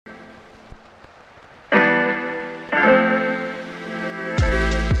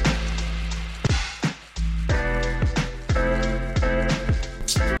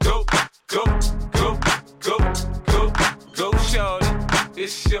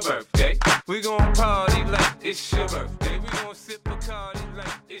birthday. We gon' party like it's your birthday. We gon' sip Bacardi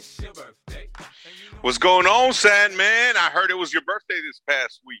like it's your birthday. What's going on, Sandman? I heard it was your birthday this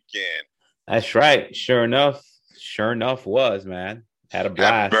past weekend. That's right. Sure enough was, man. Had a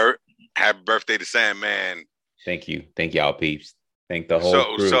blast. Happy birthday to Sandman. Thank you. Thank y'all, peeps. Thank the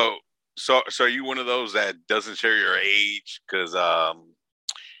whole crew. So are you one of those that doesn't share your age because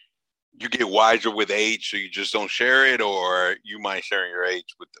you get wiser with age, so you just don't share it, or you mind sharing your age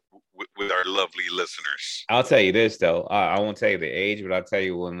with our lovely listeners? I'll tell you this though. I won't tell you the age, but I'll tell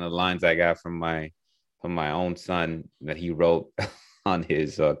you one of the lines I got from my own son that he wrote on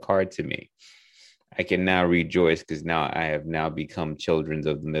his card to me. I can now rejoice because now I have now become children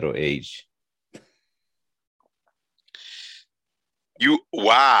of the middle age.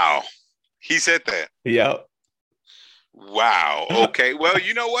 Wow. He said that. Yep. Wow. Okay. Well,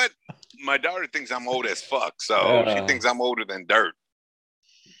 you know what? My daughter thinks I'm old as fuck, so she thinks I'm older than dirt.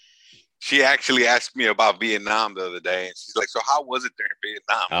 She actually asked me about Vietnam the other day, and she's like, "So how was it during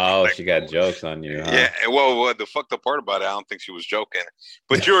Vietnam?" Oh, like, she got jokes on you, huh? Yeah. Well, the fucked up part about it, I don't think she was joking.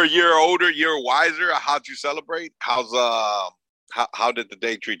 But you're a year older, you're wiser. How'd you celebrate? How did the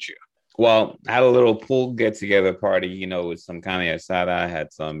day treat you? Well, I had a little pool get-together party, with some kind of asada. I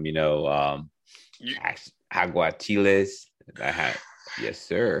had some, aguachiles. I had, yes,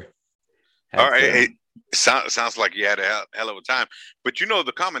 sir. All right. It sounds like you had a hell of a time. But,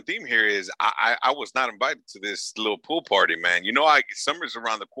 the common theme here is I was not invited to this little pool party, man. Summer's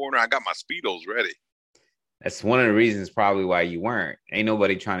around the corner. I got my speedos ready. That's one of the reasons probably why you weren't. Ain't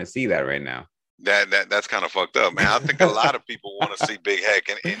nobody trying to see that right now. That's kind of fucked up, man. I think a lot of people want to see Big Hec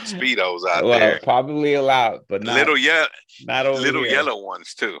in speedos out there. Probably a lot, but not little here. Yellow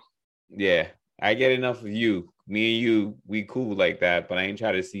ones too. Yeah, I get enough of you. Me and you, we cool like that. But I ain't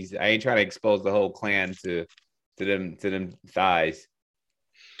trying to expose the whole clan to them thighs.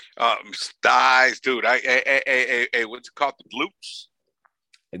 Thighs, dude. Hey, what's it called? The glutes.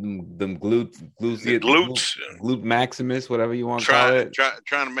 Them glute maximus, whatever you want to call it.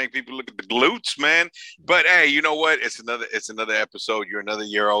 Trying to make people look at the glutes, man. But hey, you know what? It's another episode. You're another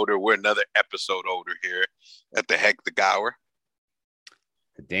year older. We're another episode older here at the Hectic Hour.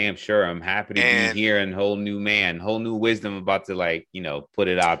 Damn sure. I'm happy to be here and whole new wisdom about to put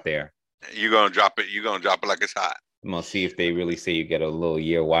it out there. You're gonna drop it like it's hot. I'm gonna see if they really say you get a little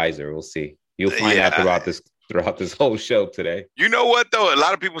year wiser. We'll see. You'll find out throughout this whole show today. You know what though? A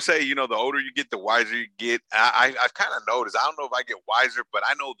lot of people say, the older you get, the wiser you get. I've kind of noticed. I don't know if I get wiser, but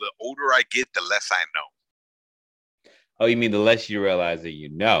I know the older I get, the less I know. Oh, you mean the less you realize that you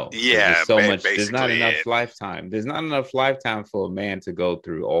know? Yeah, there's so much. There's not enough lifetime. There's not enough lifetime for a man to go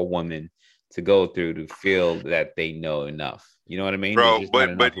through or woman to go through to feel that they know enough. You know what I mean? Bro,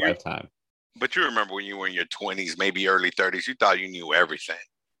 but lifetime. But you remember when you were in your 20s, maybe early 30s, you thought you knew everything.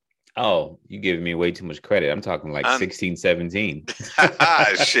 Oh, you giving me way too much credit. I'm talking like 16, 17.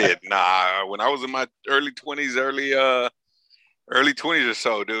 Shit, nah. When I was in my early 20s, early 20s or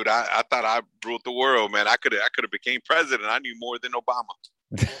so, dude, I thought I ruled the world, man. I could have became president. I knew more than Obama.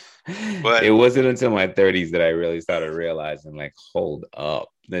 But it wasn't until my 30s that I really started realizing, like, hold up,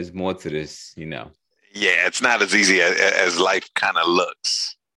 there's more to this, Yeah, it's not as easy as life kind of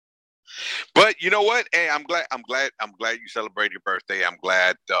looks. But you know what? Hey, I'm glad you celebrate your birthday. I'm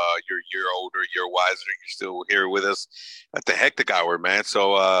glad you're a year older, you're wiser, and you're still here with us at the Hectic Hour, man.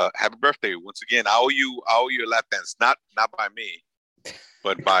 So happy birthday once again. I owe you a lap dance, not by me,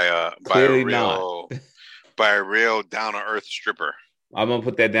 but by a real down to earth stripper. I'm gonna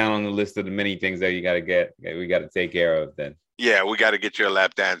put that down on the list of the many things that we got to take care of then. Yeah, we got to get you a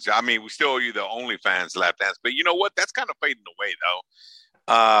lap dance. I mean, we still owe you the OnlyFans lap dance, but you know what? That's kind of fading away though.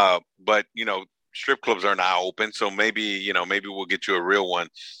 But strip clubs are now open, so maybe we'll get you a real one.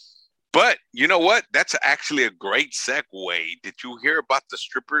 But you know what? That's actually a great segue. Did you hear about the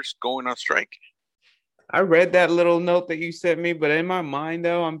strippers going on strike? I read that little note that you sent me, but in my mind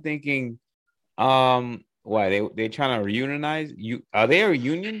though, I'm thinking, why they trying to reunionize? Are they a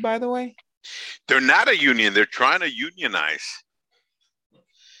union, by the way? They're not a union. They're trying to unionize.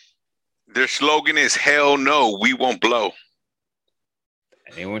 Their slogan is "Hell no, we won't blow."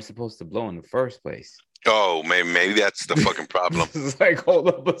 They weren't supposed to blow in the first place. Oh, maybe that's the fucking problem. It's like, hold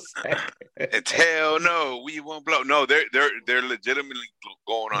up a second. It's hell no, we won't blow. No, they're legitimately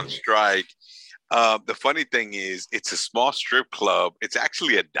going on strike. The funny thing is, it's a small strip club. It's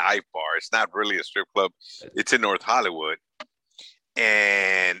actually a dive bar. It's not really a strip club. It's in North Hollywood.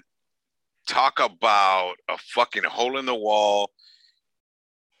 And talk about a fucking hole in the wall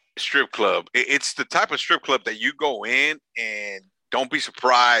strip club. It's the type of strip club that you go in and don't be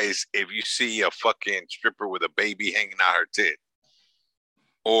surprised if you see a fucking stripper with a baby hanging out her tit.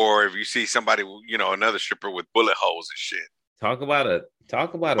 or if you see somebody, another stripper with bullet holes and shit. Talk about a.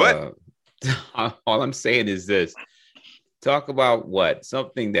 All I'm saying is this. Talk about what?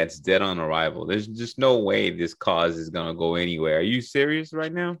 Something that's dead on arrival. There's just no way this cause is gonna go anywhere. Are you serious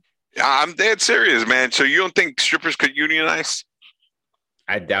right now? I'm dead serious, man. So you don't think strippers could unionize?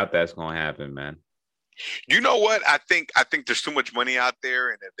 I doubt that's gonna happen, man. You know what? I think there's too much money out there,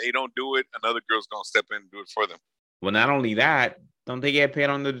 and if they don't do it, another girl's gonna step in and do it for them. Well, not only that, don't they get paid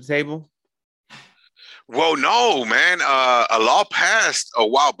under the table? Well, no, man. A law passed a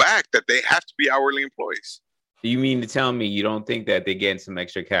while back that they have to be hourly employees. You mean to tell me you don't think that they're getting some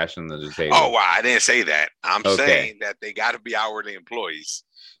extra cash under the table? Oh, wow. I didn't say that. I'm saying that they got to be hourly employees.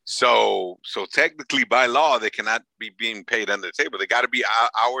 So technically, by law, they cannot be being paid under the table. They got to be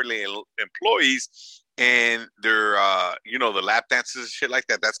hourly employees, and they're, the lap dances and shit like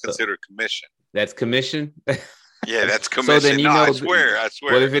that. That's considered commission. That's commission. Yeah, that's commission. So then I swear.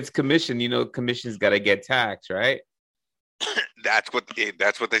 Well, if it's commission, commission's got to get taxed, right? That's what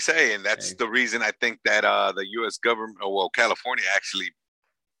they say, and that's the reason I think that the U.S. government, California actually,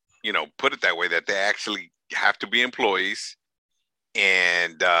 put it that way, that they actually have to be employees,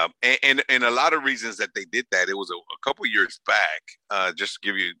 and a lot of reasons that they did that. It was a couple years back. Just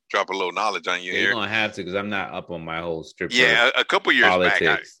to drop a little knowledge on you here. You're gonna have to, because I'm not up on my whole stripper. Yeah, a couple years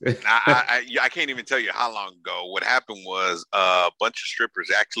politics. Back. I can't even tell you how long ago. What happened was a bunch of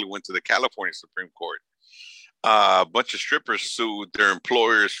strippers actually went to the California Supreme Court. A bunch of strippers sued their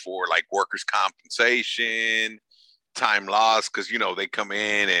employers for like workers' compensation, time loss, because they come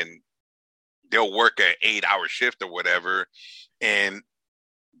in and they'll work an 8-hour shift or whatever, and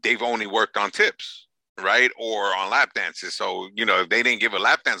they've only worked on tips, right, or on lap dances. So if they didn't give a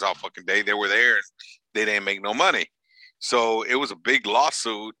lap dance all fucking day, they were there and they didn't make no money. So it was a big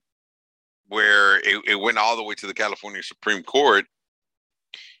lawsuit where it went all the way to the California Supreme Court.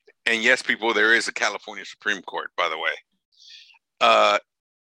 And yes, people, there is a California Supreme Court, by the way.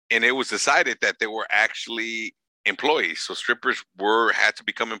 And it was decided that they were actually employees. So strippers had to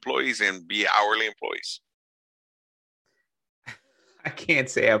become employees and be hourly employees. I can't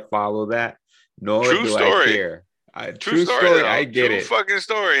say I follow that. Nor True do story. I care. True story. I get it. True fucking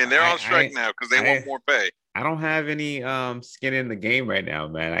story. And they're on strike now because they want more pay. I don't have any skin in the game right now,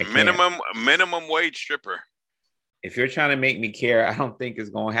 man. Minimum wage stripper. If you're trying to make me care, I don't think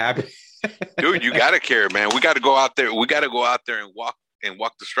it's gonna happen. Dude, you gotta care, man. We gotta go out there. We gotta go out there and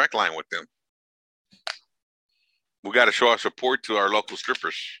walk the strike line with them. We gotta show our support to our local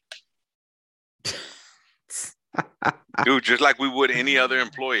strippers. Dude, just like we would any other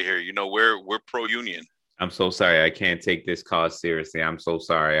employee here. We're pro-union. I'm so sorry. I can't take this cause seriously. I'm so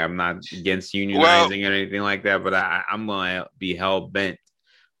sorry. I'm not against unionizing or anything like that, but I'm gonna be hell bent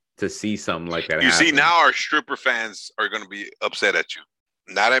to see something like that. You see, now our stripper fans are going to be upset at you.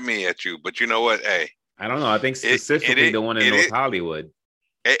 Not at me, at you. But you know what? Hey. I don't know. I think specifically the one in North Hollywood.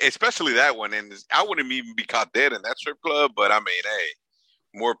 Especially that one. And I wouldn't even be caught dead in that strip club. But I mean,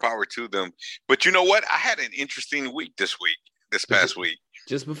 hey, more power to them. But you know what? I had an interesting week this past week.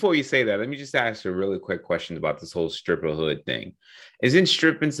 Just before you say that, let me just ask you a really quick question about this whole stripperhood thing. Isn't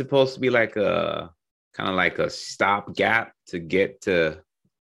stripping supposed to be like a kind of like a stopgap to get to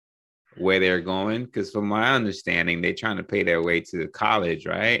where they're going? Because from my understanding, they're trying to pay their way to college,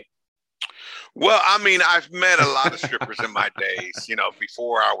 right? Well, I mean, I've met a lot of strippers in my days,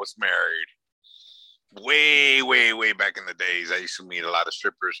 before I was married. Way, way, way back in the days, I used to meet a lot of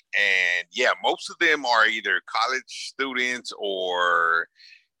strippers. And yeah, most of them are either college students or,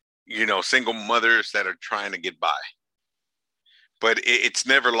 single mothers that are trying to get by. But it's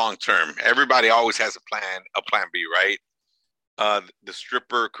never long term. Everybody always has a plan B, right? The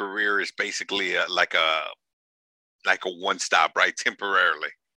stripper career is basically like a one stop, right? Temporarily.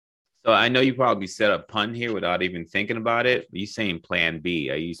 So I know you probably set a pun here without even thinking about it. Are you saying plan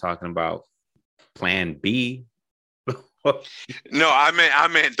B? Are you talking about plan B? No, I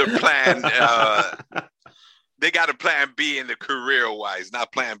meant the plan. They got a plan B in the career wise,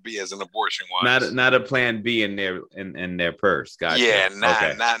 not plan B as an abortion wise. Not a plan B in their purse. Gotcha. Yeah,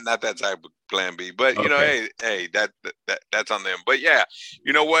 not that type of plan B. But hey, that's on them. But yeah,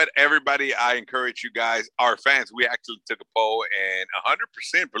 you know what? Everybody, I encourage you guys, our fans. We actually took a poll, and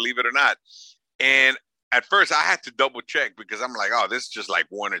 100%, believe it or not. And at first, I had to double check because I'm like, oh, this is just like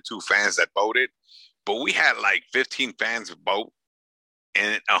 1 or 2 fans that voted. But we had like 15 fans vote.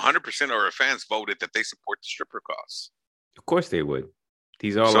 And 100% of our fans voted that they support the stripper cause. Of course they would.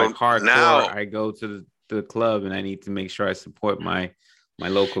 These are like hardcore. Now, I go to the club and I need to make sure I support my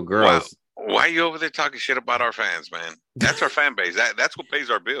local girls. Why are you over there talking shit about our fans, man? That's our fan base. That's what pays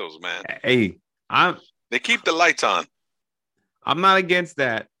our bills, man. Hey, they keep the lights on. I'm not against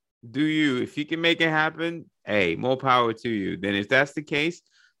that. Do you? If you can make it happen, hey, more power to you. Then if that's the case,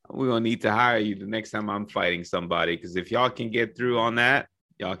 we're gonna need to hire you the next time I'm fighting somebody. Because if y'all can get through on that,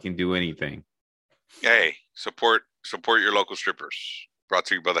 y'all can do anything. Hey, support your local strippers. Brought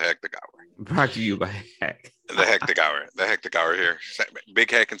to you by the Hectic Hour. Brought to you by Hec. The Hectic Hour. The Hectic Hour here.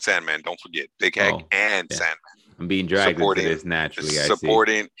 Big Hec and Sandman. Don't forget. Big Hec and Sandman. I'm being dragged into this naturally.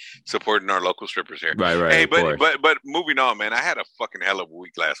 Supporting our local strippers here. Right. Hey, but moving on, man. I had a fucking hell of a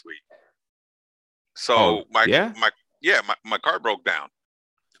week last week. So my car broke down.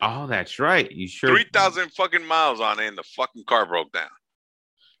 Oh, that's right. You sure? 3,000 fucking miles on it, and the fucking car broke down.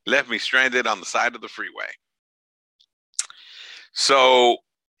 Left me stranded on the side of the freeway. So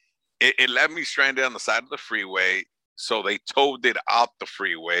it left me stranded on the side of the freeway. So they towed it off the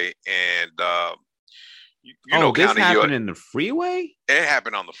freeway, and this happened in the freeway? It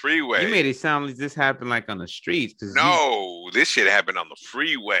happened on the freeway. You made it sound like this happened like on the streets. This shit happened on the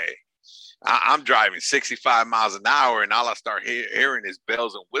freeway. I'm driving 65 miles an hour, and all I start hearing is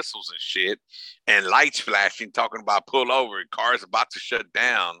bells and whistles and shit, and lights flashing, talking about pull over, and cars about to shut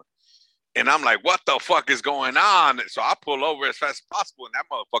down. And I'm like, what the fuck is going on? And so I pull over as fast as possible, and that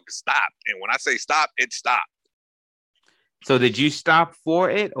motherfucker stopped. And when I say stop, it stopped. So did you stop for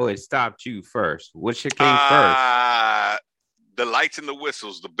it, or it stopped you first? Which came first? The lights and the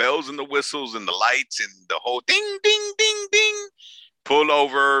whistles, the bells and the whistles and the lights and the whole ding, ding, ding, ding. Pull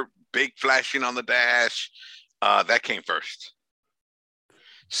over, big flashing on the dash. That came first.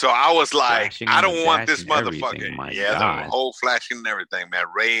 So I was like, I don't want this motherfucker. The whole flashing and everything, man.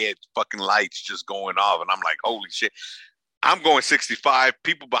 Red fucking lights just going off. And I'm like, holy shit. I'm going 65.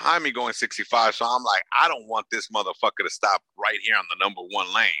 People behind me going 65. So I'm like, I don't want this motherfucker to stop right here on the number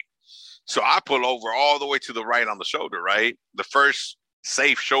one lane. So I pull over all the way to the right on the shoulder, right? The first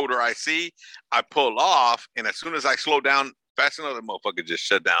safe shoulder I see, I pull off. And as soon as I slow down fast enough, the motherfucker just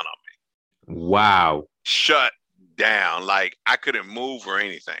shut down on me. Wow. Shut down. Like I couldn't move or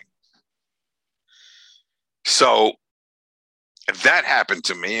anything. So that happened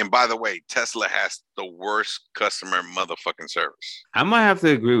to me. And by the way, Tesla has the worst customer motherfucking service. I might have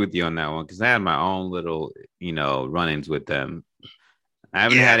to agree with you on that one because I had my own little, run-ins with them. I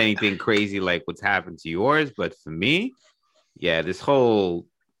haven't had anything crazy like what's happened to yours, but for me, this whole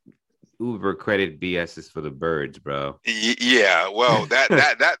Uber credit BS is for the birds, bro. Yeah, well,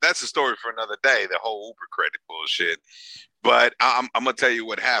 that's a story for another day. The whole Uber credit bullshit. But I'm gonna tell you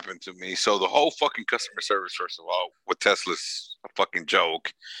what happened to me. So the whole fucking customer service, first of all, with Tesla's a fucking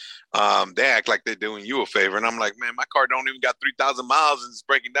joke. They act like they're doing you a favor, and I'm like, man, my car don't even got 3,000 miles and it's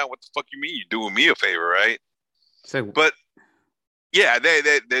breaking down. What the fuck you mean you're doing me a favor, right? But yeah,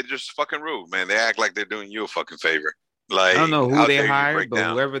 they're just fucking rude, man. They act like they're doing you a fucking favor. Like, I don't know who they hired,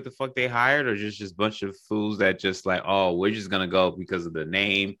 but whoever the fuck they hired, or just a bunch of fools that just like, oh, we're just gonna go because of the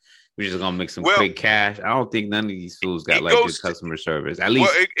name. We're just gonna make some quick cash. I don't think none of these fools got like good customer service. At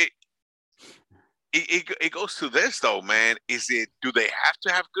least it goes to this though, man. Do they have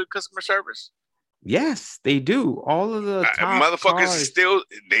to have good customer service? Yes, they do. All of the top motherfuckers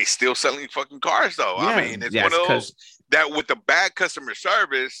cars. still selling fucking cars though. Yeah, I mean, it's one of those that with the bad customer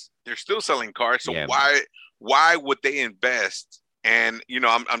service, they're still selling cars. So why would they invest? And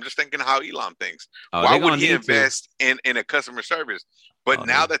I'm just thinking how Elon thinks. Why would he invest in a customer service? But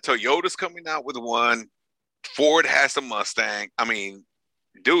now that Toyota's coming out with one, Ford has a Mustang. I mean,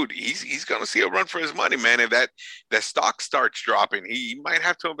 dude, he's gonna see a run for his money, man. If that stock starts dropping, he might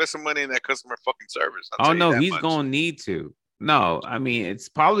have to invest some money in that customer fucking service. He's gonna need to. No, I mean it's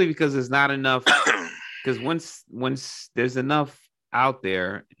probably because there's not enough. Because once there's enough out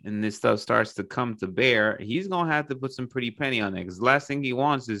there and this stuff starts to come to bear, he's gonna have to put some pretty penny on it. Because the last thing he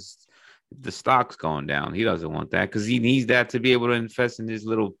wants is the stock's going down. He doesn't want that because he needs that to be able to invest in his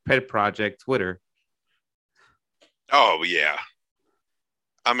little pet project, Twitter. Oh yeah.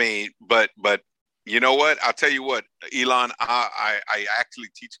 I mean, but you know what? I'll tell you what, Elon. I actually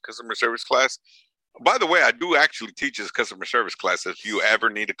teach a customer service class. By the way, I do actually teach a customer service class. If you ever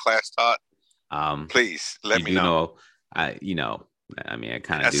need a class taught, please let me know. I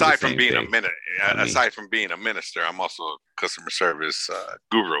kind of aside from being aside from being a minister, I'm also a customer service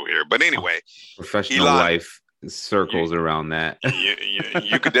guru here. But anyway, professional life circles around that.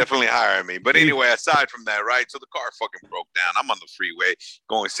 you could definitely hire me. But anyway, aside from that, right? So the car fucking broke down. I'm on the freeway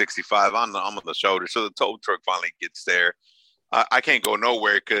going 65. I'm on the shoulder. So the tow truck finally gets there. I can't go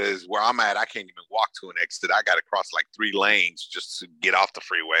nowhere because where I'm at, I can't even walk to an exit. I got to cross like 3 lanes just to get off the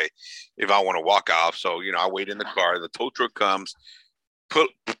freeway if I want to walk off. So, I wait in the car. The tow truck comes,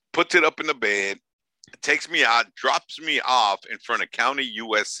 puts it up in the bed, takes me out, drops me off in front of County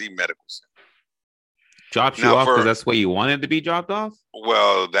USC Medical Center. Drops you off because that's where you wanted to be dropped off?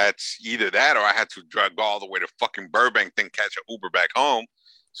 Well, that's either that or I had to go all the way to fucking Burbank, then catch an Uber back home.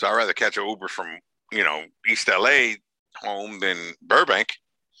 So I'd rather catch an Uber from, East LA home than Burbank.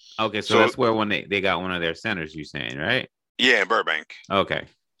 Okay, so that's where they got one of their centers, you saying, right? Yeah, in Burbank. Okay.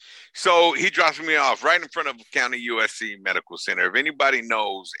 So he drops me off right in front of County USC Medical Center. If anybody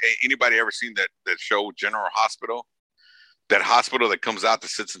knows, anybody ever seen that show General Hospital? That hospital that comes out that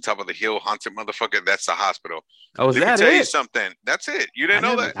sits on top of the hill, haunted motherfucker. That's the hospital. Oh, is that it? Let me tell you something. That's it. You didn't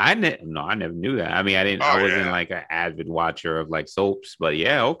know that? I never knew that. I mean, I didn't. I wasn't like an avid watcher of like soaps, but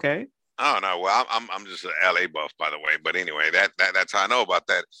yeah, okay. Oh no, well, I'm just an LA buff, by the way. But anyway, that's how I know about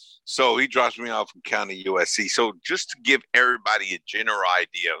that. So he drops me off from County USC. So just to give everybody a general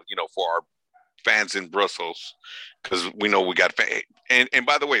idea, for our fans in Brussels, because we know we got and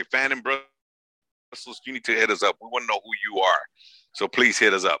by the way, fan in Brussels, you need to hit us up. We want to know who you are. So please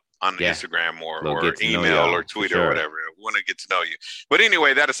hit us up on Instagram or email or Twitter or whatever. We want to get to know you. But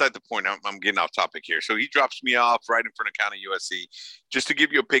anyway, that aside the point, I'm getting off topic here. So he drops me off right in front of County USC. Just to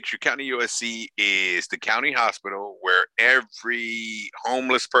give you a picture, County USC is the county hospital where every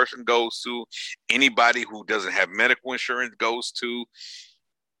homeless person goes to, anybody who doesn't have medical insurance goes to,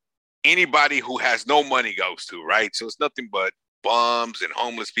 anybody who has no money goes to, right? So it's nothing but bums and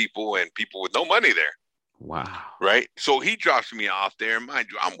homeless people and people with no money there. Wow. Right? So he drops me off there. Mind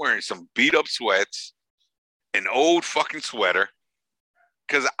you, I'm wearing some beat up sweats, an old fucking sweater,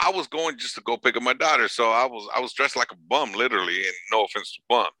 because I was going just to go pick up my daughter. So I was dressed like a bum, literally, and no offense to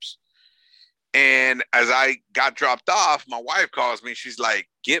bums. And as I got dropped off, my wife calls me. She's like,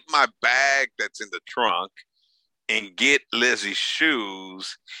 get my bag that's in the trunk and get Lizzie's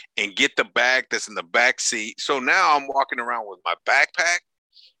shoes and get the bag that's in the back seat. So now I'm walking around with my backpack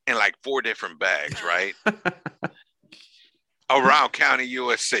and like 4 different bags, right? Around County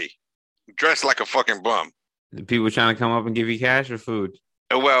USC, dressed like a fucking bum. The people trying to come up and give you cash or food?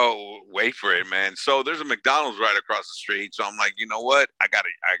 Well, wait for it, man. So there's a McDonald's right across the street. So I'm like, you know what? I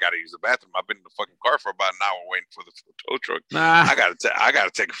gotta use the bathroom. I've been in the fucking car for about an hour waiting for the tow truck. I gotta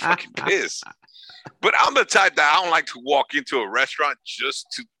take a fucking piss. But I'm the type that I don't like to walk into a restaurant just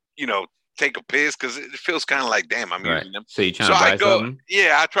to, take a piss because it feels kind of like, damn, I'm using them. So you trying to buy something?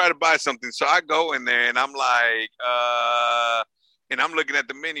 Yeah, I try to buy something. So I go in there and I'm like, and I'm looking at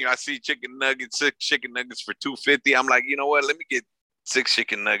the menu. I see 6 chicken nuggets for $2.50. I'm like, you know what? Let me get 6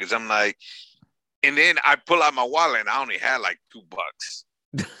 chicken nuggets. I'm like, and then I pull out my wallet and I only had like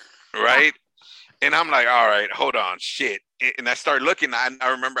 $2, right? And I'm like, all right, hold on, shit. And I started looking. I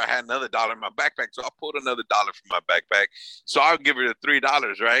remember I had another $1 in my backpack, so I pulled another $1 from my backpack. So I'll give her the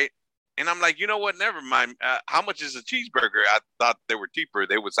 $3, right? And I'm like, you know what? Never mind. How much is a cheeseburger? I thought they were cheaper.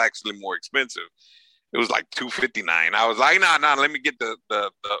 They was actually more expensive. It was like $2.59. I was like, nah, let me get the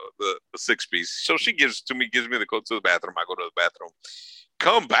 6-piece. So she gives me the code to the bathroom. I go to the bathroom,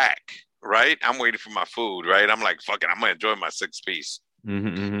 come back, right? I'm waiting for my food, right? I'm like, fuck it, I'm gonna enjoy my 6-piece.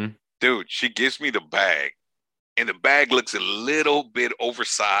 Dude, she gives me the bag, and the bag looks a little bit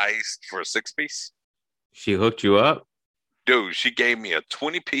oversized for a 6-piece. She hooked you up? Dude, she gave me a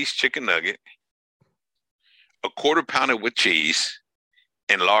 20-piece chicken nugget, a 1/4 pounder with cheese,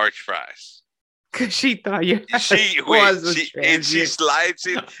 and large fries. Cause she thought you she slides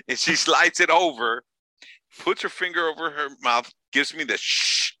it over, puts her finger over her mouth, gives me the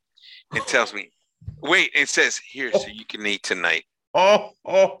shh, and tells me, wait, and says, here, so you can eat tonight.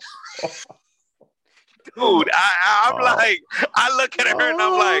 Dude, I'm like, I look at her and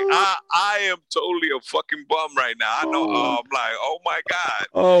I'm like, I am totally a fucking bum right now. I know. I'm like, oh my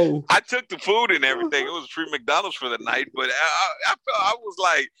God. I took the food and everything. It was free McDonald's for the night, but I was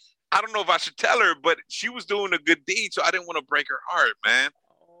like, I don't know if I should tell her, but she was doing a good deed, so I didn't want to break her heart, man.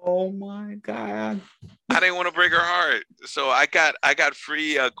 Oh my God. I didn't want to break her heart. So I got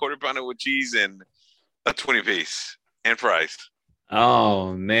free 1/4 pounder with cheese and a 20-piece and fries.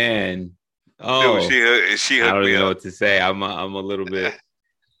 Oh man. Oh, dude, she hooked me up. I don't even know what to say. I'm a little bit,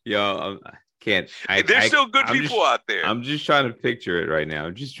 I can't. There's still good people out there. I'm just trying to picture it right now.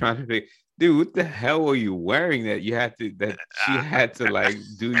 I'm just trying to think, dude, what the hell were you wearing that she had to like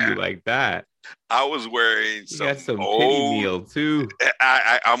do you like that? I was wearing some old meal too.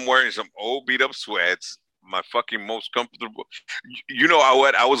 I'm wearing some old beat up sweats. My fucking most comfortable. You know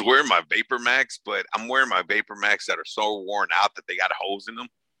what? I was wearing my Vapor Max, but I'm wearing my Vapor Max that are so worn out that they got holes in them.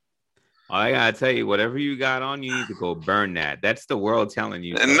 I gotta tell you, whatever you got on, you need to go burn that. That's the world telling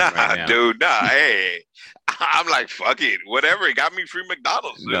you. Dude, hey, I'm like, fuck it, whatever. It got me free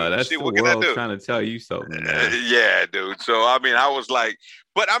McDonald's. No, that's the world trying to tell you something. Yeah, dude. So I mean, I was like,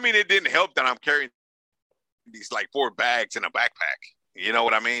 but I mean, it didn't help that I'm carrying these like 4 bags in a backpack. You know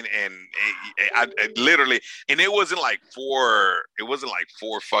what I mean? And I literally, and it wasn't like four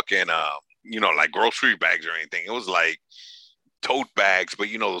fucking, like grocery bags or anything. It was like tote bags, but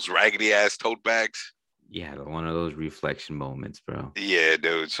those raggedy ass tote bags. Yeah, one of those reflection moments, bro. Yeah,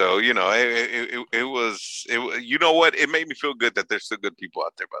 dude. So it was. You know what? It made me feel good that there's still good people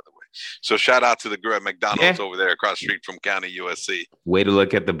out there. By the way, so shout out to the girl at McDonald's over there across the street from County USC. Way to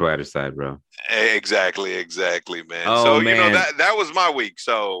look at the brighter side, bro. Exactly, man. Oh, so man. that was my week.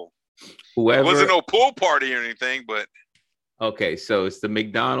 So whoever, it wasn't no pool party or anything, but okay. So it's the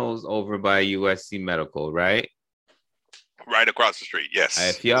McDonald's over by USC Medical, right? Right across the street. Yes.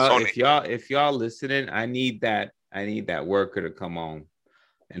 If y'all listening, I need that worker to come on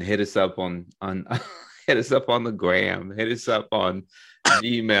and hit us up on hit us up on the gram, hit us up on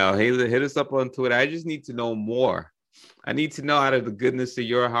Gmail, hit us up on Twitter. I just need to know more. I need to know out of the goodness of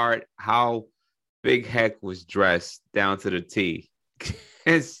your heart how Big Hec was dressed down to the T.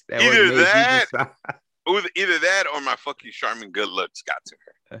 Either that or my fucking charming good looks got to her.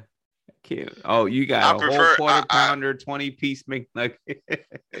 Oh, you got whole quarter pounder, 20-piece McNugget.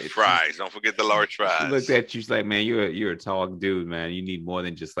 Fries. Don't forget the large fries. She looked at you, she's like, man, you're a tall dude, man. You need more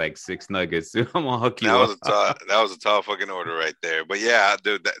than just like 6 nuggets. I'm gonna hook you up. That was a tall fucking order right there. But yeah,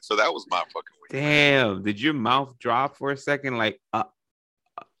 dude, so that was my fucking week. Damn, did your mouth drop for a second? Like,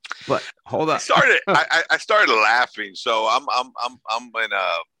 but hold up. I started laughing. So I'm in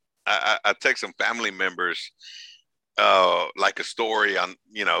I text some family members like a story on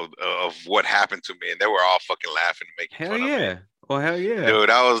of what happened to me, and they were all fucking laughing and making fun of me. Well, hell yeah, dude.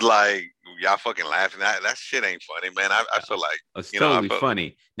 I was like, y'all fucking laughing. That shit ain't funny, man. I feel like it's totally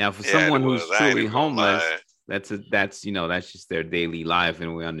funny. Now, for someone who's truly homeless, that's just their daily life,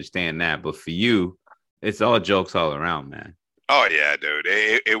 and we understand that. But for you, it's all jokes all around, man. Oh yeah, dude.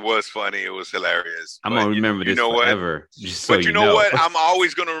 It was funny. It was hilarious. I'm gonna remember this forever. But you know what? I'm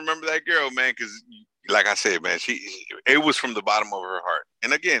always gonna remember that girl, man, because like I said, man, it was from the bottom of her heart.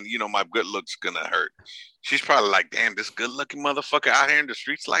 And again, my good looks gonna hurt. She's probably like, damn, this good looking motherfucker out here in the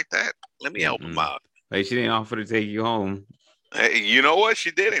streets like that. Let me help him out. Like, she didn't offer to take you home. Hey, you know what?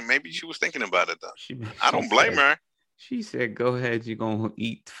 She didn't. Maybe she was thinking about it though. I don't blame her. She said, go ahead, you're gonna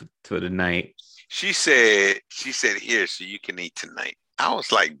eat for the night. She said, here, so you can eat tonight. I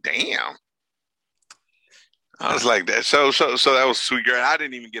was like, damn. I was like that. So that was sweet girl. I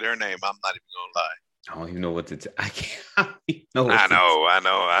didn't even get her name. I'm not even gonna lie. I don't even know what to tell. I can't.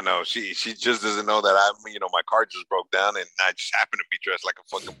 I know. She just doesn't know that my car just broke down and I just happen to be dressed like a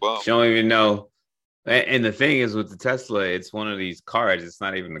fucking bum. She don't even know. And the thing is, with the Tesla, it's one of these cards. It's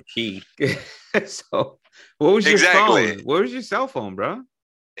not even a key. So, what was your phone? Where was your cell phone, bro?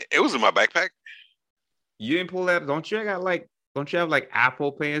 It was in my backpack. You didn't pull that? Don't you have like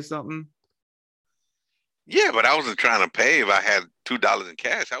Apple Pay or something? Yeah, but I wasn't trying to pay if I had $2 in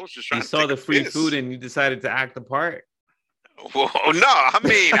cash. I was just trying to saw the free food and you decided to act the part? Well, no, I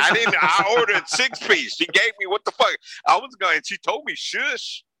mean, I didn't. I ordered 6-piece. She gave me what the fuck. She told me,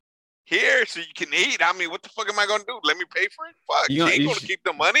 shush, here, so you can eat. I mean, what the fuck am I going to do? Let me pay for it? Fuck, you ain't going to keep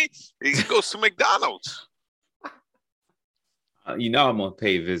the money. He goes to McDonald's. I'm going to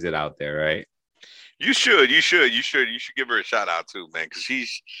pay a visit out there, right? You should give her a shout out too, man, because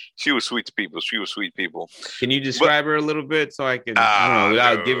she was sweet to people. She was sweet people. Can you describe her a little bit so I can,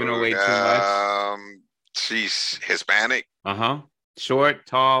 without giving away too much? She's Hispanic. Short,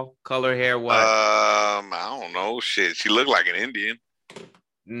 tall, color hair, what? I don't know. Shit, she looked like an Indian.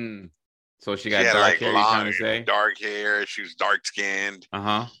 So she got dark hair. Long, you trying to say? Dark hair. She was dark skinned.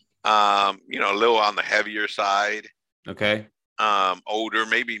 A little on the heavier side. Okay. Older,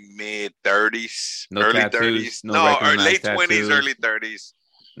 maybe mid 30s, no early tattoos, 30s, or late 20s, early 30s.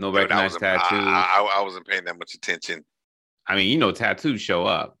 No recognized tattoos. I wasn't paying that much attention. I mean, tattoos show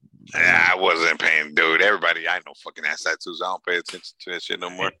up. I wasn't paying, dude. Everybody, I know fucking ass tattoos. I don't pay attention to that shit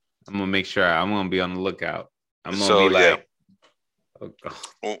no more. I'm gonna make sure. I'm gonna be on the lookout. I'm gonna be like,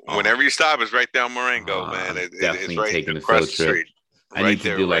 whenever you stop, it's right down Marengo, man. Definitely it's right taking across the the street. I need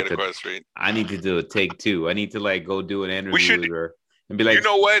to do like across the street. I need to do a take 2. I need to like go do an interview with her and be like, you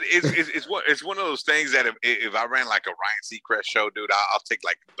know what? It's one of those things that if I ran like a Ryan Seacrest show, dude, I'll take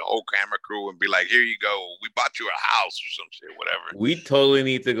like the whole camera crew and be like, here you go. We bought you a house or some shit, whatever. We totally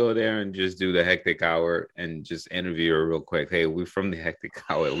need to go there and just do the Hectic Hour and just interview her real quick. Hey, we're from the Hectic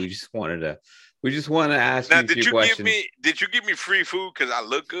Hour. We just want to ask you a few questions. Did you give me free food because I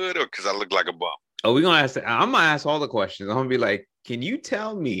look good or because I look like a bum? Oh, I'm gonna ask all the questions. I'm gonna be like, can you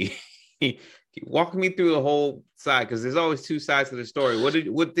tell me, walk me through the whole side? Because there's always 2 sides to the story.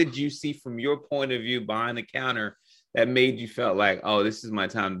 What did you see from your point of view behind the counter that made you felt like, oh, this is my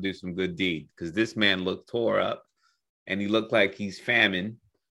time to do some good deed? Because this man looked tore up. and he looked like he's famine.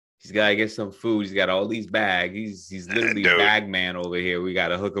 He's got to get some food. He's got all these bags. He's literally bag man over here. We got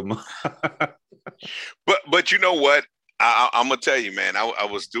to hook him up. But you know what? I'm gonna tell you, man. I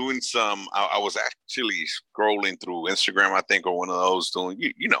was doing some. I was actually scrolling through Instagram, I think, or one of those doing.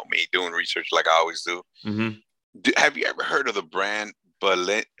 You know me doing research like I always do. Mm-hmm. Have you ever heard of the brand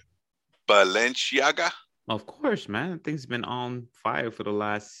Balenciaga? Of course, man. That thing's been on fire for the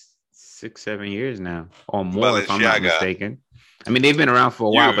last 6-7 years now, or more, if I'm not mistaken. I mean, they've been around for a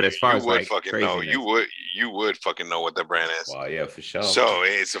while, but as far as like you would fucking know what the brand is. Well, yeah, for sure. So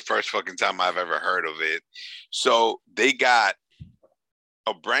it's the first fucking time I've ever heard of it. So they got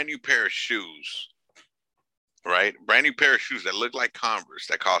a brand new pair of shoes, right? Brand new pair of shoes that look like Converse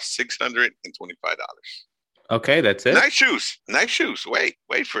that cost $625. Okay, that's it. Nice shoes. Wait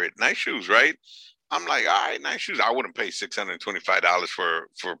for it. Nice shoes, right? I'm like, all right, nice shoes. I wouldn't pay $625 for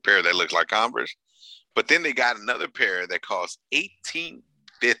a pair that looks like Converse. But then they got another pair that costs $1,850.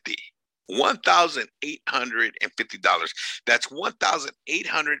 That's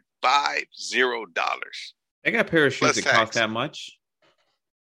 $1,850. They got a pair of shoes that cost that much.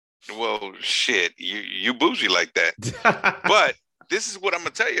 Well, shit, you bougie like that. But this is what I'm gonna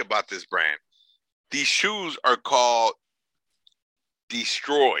tell you about this brand. These shoes are called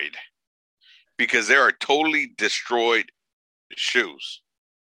Destroyed because they are totally destroyed shoes.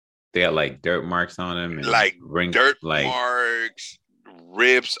 They got like dirt marks on them, and like dirt marks,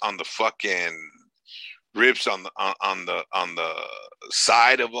 rips on the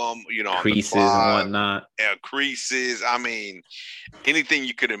side of them, you know, creases and whatnot. Yeah, creases. I mean, anything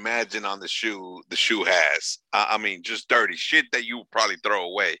you could imagine on the shoe has. I mean, just dirty shit that you would probably throw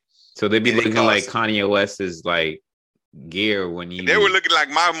away. So they'd be looking like Kanye West's like gear when you. They were looking like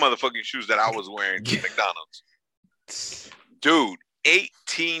my motherfucking shoes that I was wearing to McDonald's. Dude,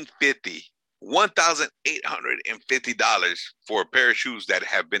 $1,850 for a pair of shoes that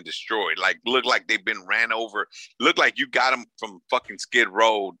have been destroyed. Like, look like they've been ran over. Look like you got them from fucking Skid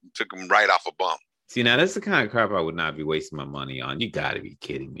Row and took them right off a bump. See, now that's the kind of crap I would not be wasting my money on. You got to be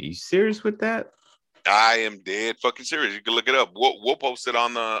kidding me. You serious with that? I am dead fucking serious. You can look it up. We'll post it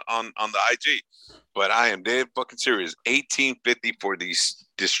on the IG. But I am dead fucking serious. $1,850 for these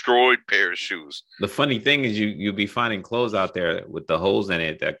destroyed pair of shoes. The funny thing is you'll be finding clothes out there with the holes in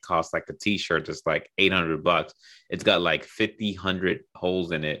it that cost like a t-shirt that's like $800. It's got like 100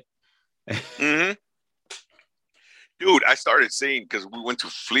 holes in it. Mm-hmm. Dude, I started seeing, because we went to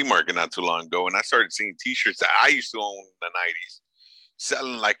flea market not too long ago, and I started seeing t-shirts that I used to own in the 90s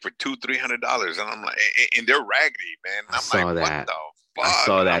selling like for $200-$300, and I'm like, and they're raggedy, man. And I'm like, what the fuck? I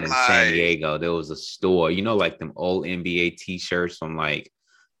saw that in San Diego. There was a store, you know, like them old NBA t-shirts from like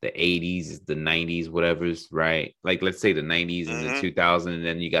the 80s, the 90s, whatever's, right? Like, let's say the 90s and the 2000s, and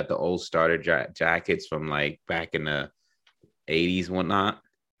then you got the old starter jackets from like back in the 80s, whatnot.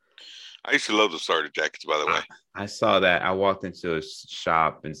 I used to love the starter jackets, by the way. I saw that. I walked into a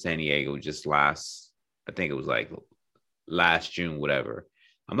shop in San Diego just I think it was like last June, whatever.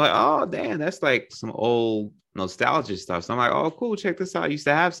 I'm like, oh, damn, that's like some old nostalgia stuff. So I'm like, oh, cool, check this out. I used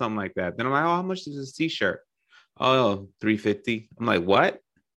to have something like that. Then I'm like, oh, how much is this t-shirt? Oh, $350. I'm like, what?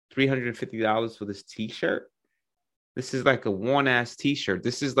 $350 for this t-shirt? This is like a worn-ass t-shirt.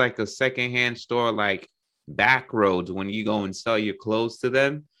 This is like a secondhand store, like Backroads, when you go and sell your clothes to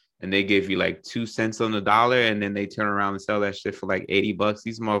them and they give you like 2 cents on the dollar, and then they turn around and sell that shit for like $80.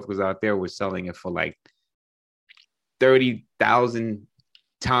 These motherfuckers out there were selling it for like 30,000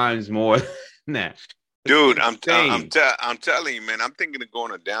 times more than that. Dude, I'm telling you, man, I'm thinking of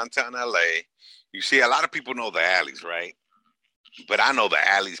going to downtown LA. You see, a lot of people know the alleys, right? But I know the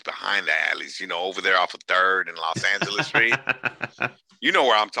alleys behind the alleys, you know, over there off of 3rd and Los Angeles Street. You know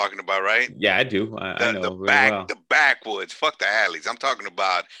where I'm talking about, right? Yeah, I do. I know the backwoods. Fuck the alleys. I'm talking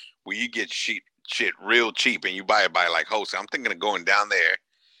about where you get shit real cheap and you buy it by like wholesale. I'm thinking of going down there,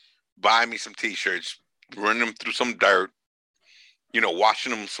 buy me some t-shirts, run them through some dirt, you know,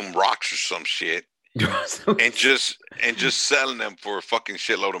 washing them some rocks or some shit, and just selling them for a fucking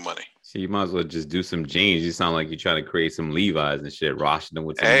shitload of money. So you might as well just do some jeans. You sound like you're trying to create some Levi's and shit, washing them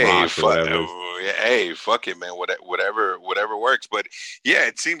with some rocks or whatever. Hey, fuck it, man. Whatever works. But yeah,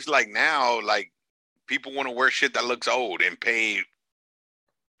 it seems like now, like, people want to wear shit that looks old and pay,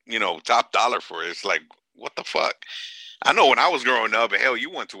 you know, top dollar for it. It's like, what the fuck? I know when I was growing up, hell, you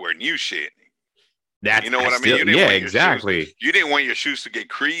want to wear new shit. You know what I mean? Exactly. You didn't want your shoes to get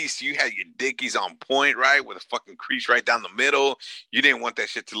creased. You had your Dickies on point, right? With a fucking crease right down the middle. You didn't want that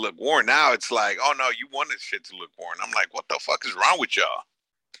shit to look worn. Now it's like, oh no, you want this shit to look worn. I'm like, what the fuck is wrong with y'all?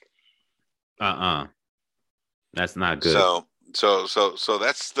 That's not good. So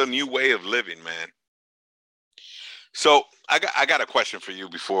that's the new way of living, man. So I got a question for you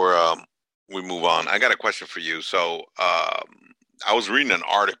before we move on. I got a question for you. So I was reading an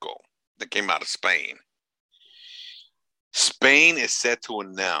article that came out of Spain. Spain is set to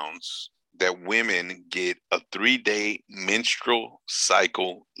announce that women get a 3-day menstrual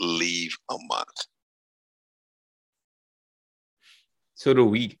cycle leave a month. So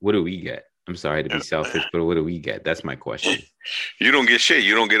what do we get? I'm sorry to be selfish, but what do we get? That's my question. You don't get shit.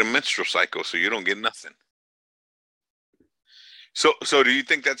 You don't get a menstrual cycle, so you don't get nothing. So do you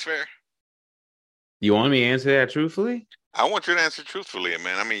think that's fair? You want me to answer that truthfully? I want you to answer truthfully,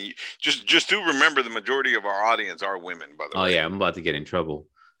 man. I mean, just do remember the majority of our audience are women, by the way. Oh, yeah, I'm about to get in trouble.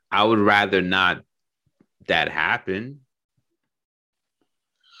 I would rather not that happen.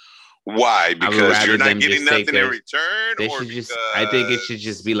 Why? Because you're not getting nothing in return? I think it should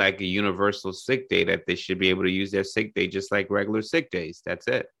just be like a universal sick day, that they should be able to use their sick day just like regular sick days. That's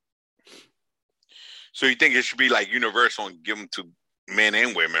it. So you think it should be like universal and give them to men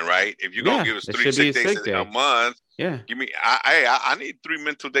and women, right? If you're gonna give us 3 sick days a month, give me. I need 3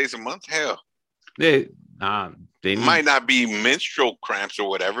 mental days a month. Hell, they might not be menstrual cramps or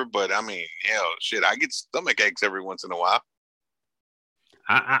whatever, but I mean, hell, shit, I get stomach aches every once in a while.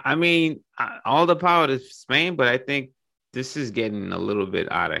 I mean, all the power to Spain, but I think this is getting a little bit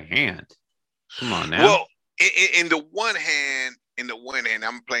out of hand. Come on now. Well, in the one hand,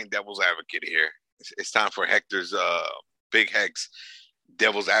 I'm playing devil's advocate here. It's time for Hector's Big Hec's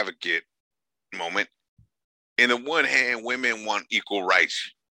devil's advocate moment. In the one hand, women want equal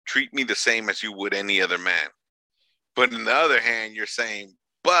rights. Treat me the same as you would any other man. But in the other hand, you're saying,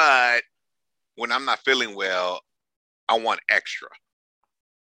 but when I'm not feeling well, I want extra.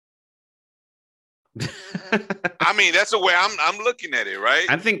 I mean, that's the way I'm looking at it, right?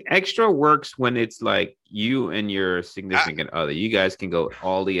 I think extra works when it's like you and your significant other. You guys can go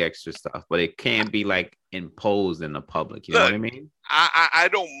all the extra stuff, but it can't be like imposed in the public. You know what I mean? I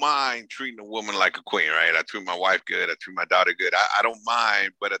don't mind treating a woman like a queen, right? I treat my wife good. I treat my daughter good. I don't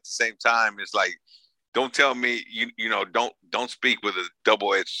mind, but at the same time, it's like, don't tell me don't speak with a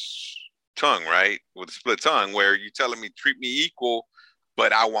double-edged tongue, right? With a split tongue, where you're telling me treat me equal,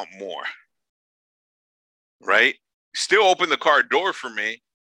 but I want more. Right? Still open the car door for me,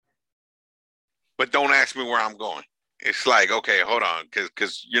 but don't ask me where I'm going. It's like, okay, hold on,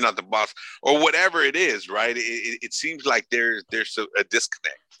 because you're not the boss or whatever it is, right? It seems like there's a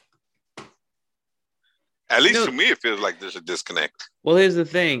disconnect. At least to me, it feels like there's a disconnect. Well, here's the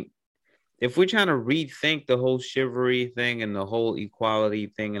thing. If we're trying to rethink the whole chivalry thing and the whole equality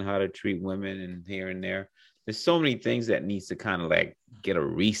thing and how to treat women and here and there's so many things that needs to kind of like get a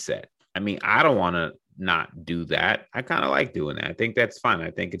reset. I mean, I don't want to not do that. I kind of like doing that. I think that's fine. I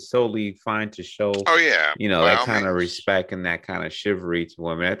think it's totally fine to show, that kind of respect and that kind of chivalry to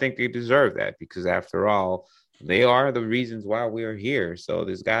women. I think they deserve that because after all, they are the reasons why we're here. So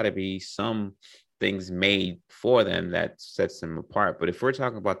there's got to be some things made for them that sets them apart. But if we're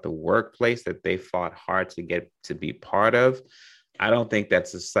talking about the workplace that they fought hard to get to be part of, I don't think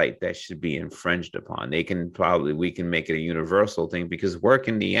that's a site that should be infringed upon. We can make it a universal thing because work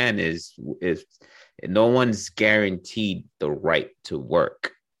in the end is no one's guaranteed the right to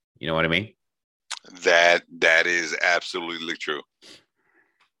work. You know what I mean? That is absolutely true.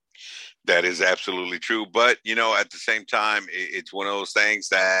 That is absolutely true. But, at the same time, it's one of those things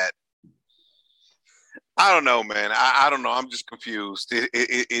that I don't know, man. I don't know. I'm just confused.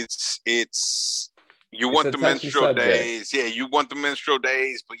 It's you want the menstrual days. Yeah, you want the menstrual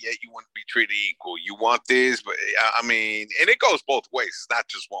days, but yet you want to be treated equal. You want this, but I mean, and it goes both ways. It's not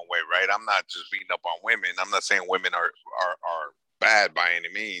just one way, right? I'm not just beating up on women. I'm not saying women are bad by any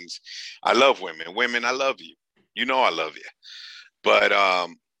means. I love women. Women, I love you. I love you. But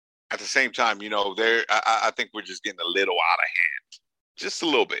at the same time, I think we're just getting a little out of hand. Just a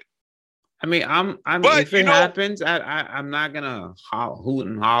little bit. I mean, if it happens, I'm not gonna hoot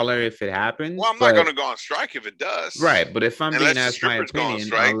and holler if it happens. Well, I'm not gonna go on strike if it does. Right, but if I'm being asked my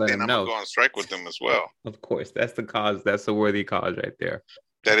opinion, I'll let them know. I'm going on strike with them as well. Of course, that's the cause. That's a worthy cause right there.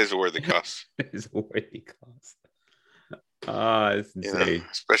 That is a worthy cause. It is a worthy cause. It's insane.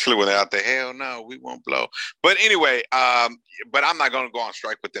 Especially when they're out there. Hell no, we won't blow. But anyway, but I'm not gonna go on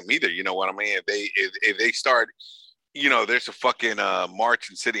strike with them either. You know what I mean? If they start. There's a fucking march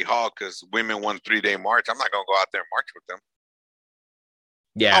in City Hall because women won 3-day march. I'm not going to go out there and march with them.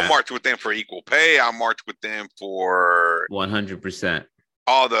 Yeah. I'll march with them for equal pay. I'll march with them for 100%.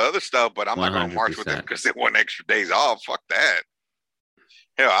 All the other stuff, but I'm not going to march with them because they want extra days off. Fuck that.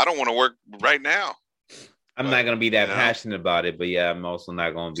 Hell, I don't want to work right now. I'm not going to be that passionate about it, but yeah, I'm also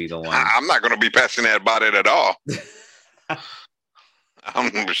not going to be the one. I'm not going to be passionate about it at all.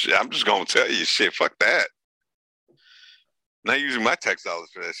 I'm just going to tell you shit. Fuck that. Not using my tax dollars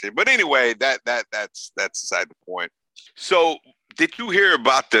for that shit. But anyway, that's beside the point. So, did you hear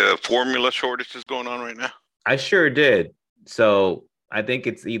about the formula shortage that's going on right now? I sure did. So, I think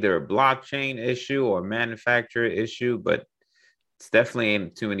it's either a blockchain issue or manufacturer issue, but it's definitely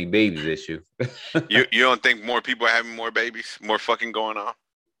ain't too many babies issue. you don't think more people are having more babies, more fucking going on?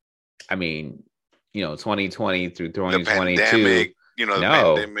 I mean, 2020 through 2022. The pandemic,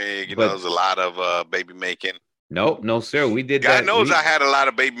 pandemic, there's a lot of baby making. Nope, no, sir. We did God that. knows I had a lot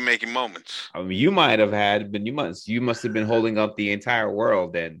of baby making moments. I mean, you might have had, but you must have been holding up the entire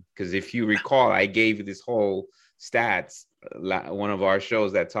world then. Because if you recall, I gave you this whole stats, one of our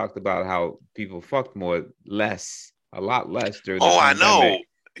shows that talked about how people fucked a lot less during the pandemic. I know.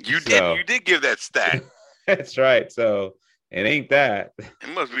 You did give that stat. That's right. So it ain't that.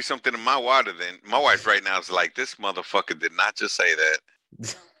 It must be something in my water then. My wife right now is like, this motherfucker did not just say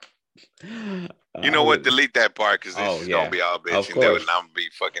that. You know what? Delete that part because this is gonna be all bitch, and I'm gonna be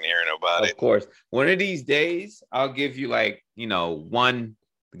fucking hearing about it. Of course. One of these days, I'll give you one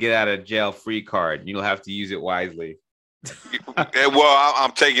get out of jail free card. You'll have to use it wisely. Well,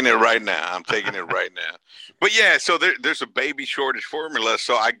 I'm taking it right now. But yeah, so there's a baby shortage formula.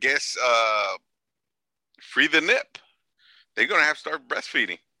 So I guess free the nip. They're gonna have to start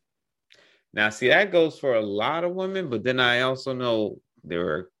breastfeeding. Now, see, that goes for a lot of women, but then I also know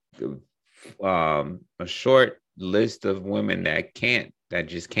there are a short list of women that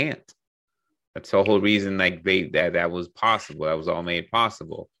just can't. That's the whole reason that was possible. That was all made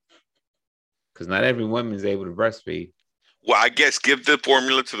possible. Because not every woman is able to breastfeed. Well, I guess give the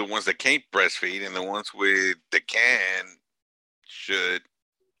formula to the ones that can't breastfeed, and the ones that can should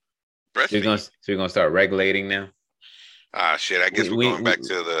breastfeed. So you're gonna start regulating now? Shit. I guess we're going back to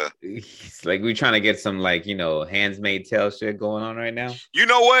the. It's like we're trying to get some Handmaid's Tale shit going on right now. You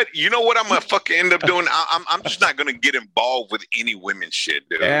know what? I'm gonna fucking end up doing. I'm just not gonna get involved with any women's shit,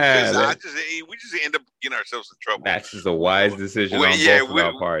 dude. Yeah, we just end up getting ourselves in trouble. That's just a wise decision on both of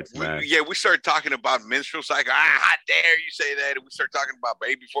our parts, man. We start talking about menstrual cycle. How dare you say that? And we start talking about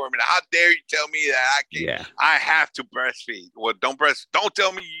baby formula. How dare you tell me that I can? Yeah. I have to breastfeed. Well, don't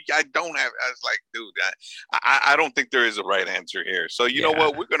tell me I don't have. I was like, dude, I don't think there is a right answer here. So you know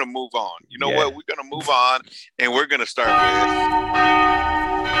what? We're gonna move on. We're gonna move on, and we're gonna start with.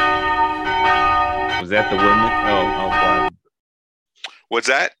 Was that the women? Oh, what's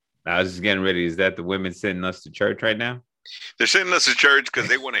that? I was just getting ready. Is that the women sending us to church right now? They're sending us to church because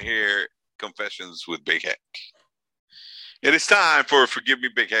they want to hear confessions with Big Hec. It is time for Forgive Me,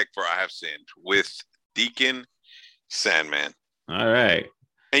 Big Hec, for I Have Sinned with Deacon Sandman. All right.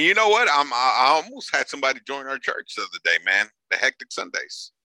 And you know what? I almost had somebody join our church the other day, man. The Hectic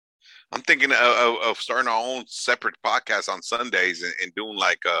Sundays. I'm thinking of starting our own separate podcast on Sundays and doing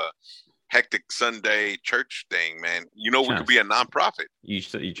like a Hectic Sunday church thing, man. We could be a nonprofit. You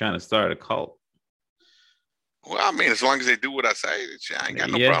trying to start a cult? Well, I mean, as long as they do what I say, I ain't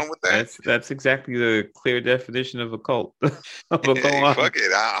got no problem with that. That's exactly the clear definition of a cult. Fuck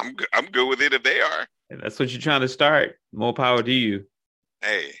it. I'm good with it if they are. That's what you're trying to start. More power to you.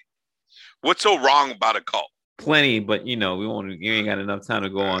 Hey, what's so wrong about a cult? Plenty, but you ain't got enough time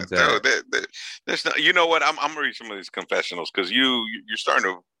to go on to. No, there's not. You know what? I'm gonna read some of these confessionals because you're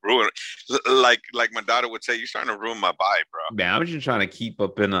starting to ruin. Like my daughter would say, you're starting to ruin my vibe, bro. Man, I'm just trying to keep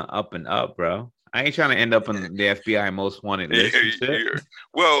up and up, bro. I ain't trying to end up on the FBI most wanted list.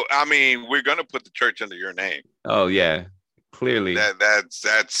 Well, I mean, we're gonna put the church under your name. Oh yeah, clearly.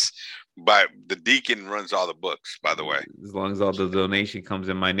 That's. But the deacon runs all the books, by the way. As long as all the donation comes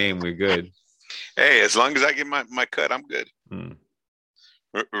in my name, we're good. Hey, as long as I get my cut, I'm good.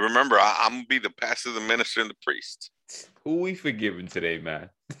 Remember, I'm going to be the pastor, the minister, and the priest. Who we forgiving today, man?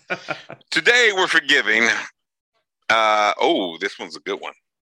 Today, we're forgiving. This one's a good one.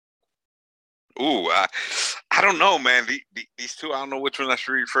 I don't know, man. These two, I don't know which one I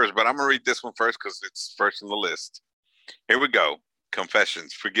should read first, but I'm going to read this one first because it's first on the list. Here we go.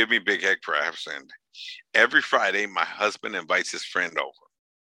 Confessions. Forgive me, Big Hec, for I have sinned. Every Friday, my husband invites his friend over.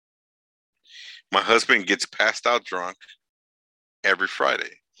 My husband gets passed out drunk every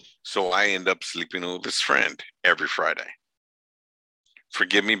Friday, so I end up sleeping with his friend every Friday.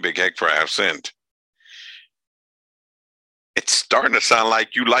 Forgive me, Big Hec, for I have sinned. It's starting to sound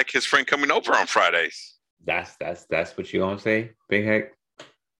like you like his friend coming over on Fridays. That's what you gonna say, Big Hec?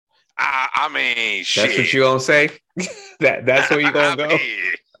 I mean, shit. That's what you gonna say? That's where you gonna go?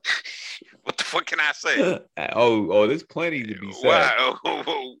 What the fuck can I say? There's plenty to be said.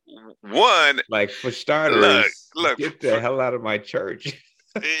 One, like for starters, look, get the hell out of my church.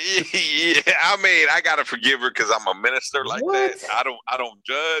 Yeah, I mean, I gotta forgive her because I'm a minister like that. I don't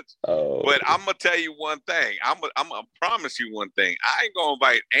judge. Oh, but I'm gonna tell you one thing. I'm gonna promise you one thing. I ain't gonna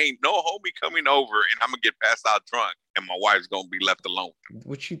invite ain't no homie coming over, and I'm gonna get passed out drunk, and my wife's gonna be left alone.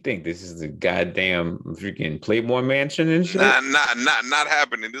 What you think? This is the goddamn freaking Playboy Mansion and shit? Not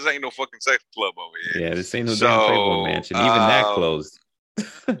happening. This ain't no fucking sex club over here. Yeah, this ain't no damn Playboy Mansion. Even that closed.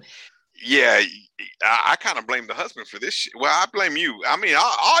 Yeah, I kind of blame the husband for this shit. Well, I blame you. I mean,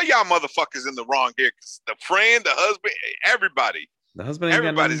 all y'all motherfuckers in the wrong here. The friend, the husband, everybody. The husband ain't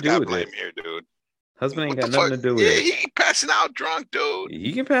Everybody's got blame it. here, dude. Husband ain't got nothing to do with it. He passing out drunk, dude.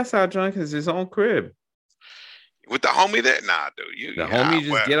 He can pass out drunk in his own crib. With the homie there? Nah, dude. The homie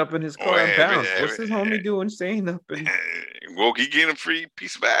just get up in his car and bounce. What's his homie doing staying up in? Well, he getting a free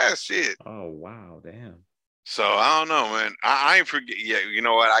piece of ass shit. Oh, wow. Damn. So I don't know, man. I ain't forget. Yeah, you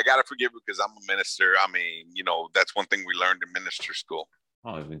know what? I gotta forgive because I'm a minister. I mean, that's one thing we learned in minister school.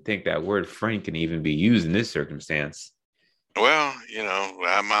 I don't even think that word "frank" can even be used in this circumstance. Well,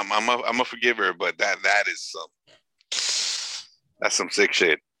 I'm a forgiver, but that's some sick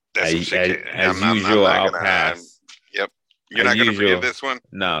shit. That's some sick shit. As usual, I'll pass. Yep. You're not gonna forgive this one?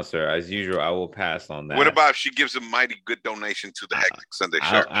 No, sir. As usual, I will pass on that. What about if she gives a mighty good donation to the Hectic Sunday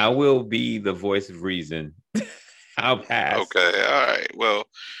Church? I will be the voice of reason. I'll pass. Okay, all right. Well,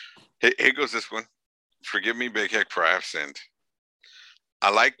 here goes this one. Forgive me, Big Hec, for I have sinned. I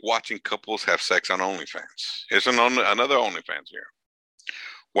like watching couples have sex on OnlyFans. Here's another OnlyFans here.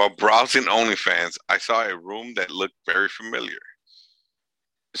 While browsing OnlyFans, I saw a room that looked very familiar.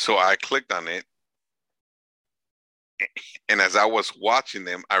 So I clicked on it. And as I was watching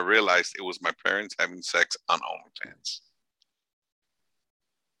them, I realized it was my parents having sex on OnlyFans.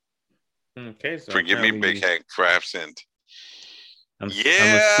 Okay, so forgive me, Big Hec, for I have sinned. I'm assuming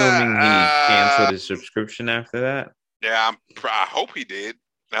he canceled his subscription after that. Yeah, I hope he did.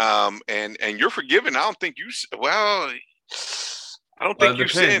 And you're forgiven. I don't think you. Well, I don't think you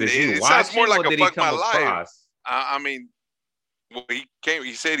sinned. It sounds more like a fuck my life. I mean, well,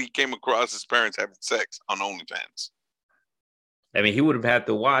 he said he came across his parents having sex on OnlyFans. I mean, he would have had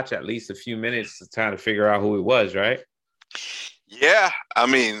to watch at least a few minutes to try to figure out who he was, right? Yeah, I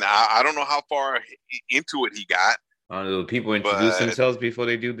mean, I don't know how far into it he got. Do people introduce themselves before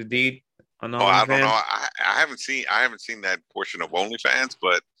they do the deed on OnlyFans? I don't know. I haven't seen that portion of OnlyFans,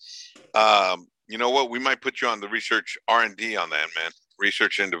 but you know what? We might put you on the research R&D on that, man.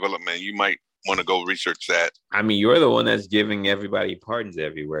 Research and development. You might want to go research that. I mean, you're the one that's giving everybody pardons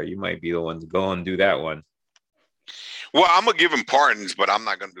everywhere. You might be the one to go and do that one. Well, I'm gonna give him pardons, but I'm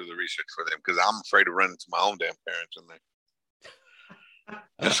not gonna do the research for them because I'm afraid of running into my own damn parents in there.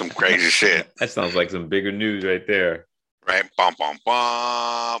 That's some crazy shit. That sounds like some bigger news right there. Right? Bum, bum,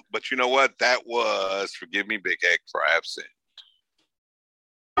 bum. But you know what? That was, forgive me, Big Hec, for I have sinned.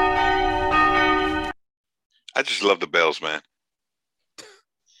 I just love the bells, man.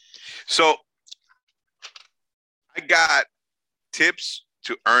 So, I got tips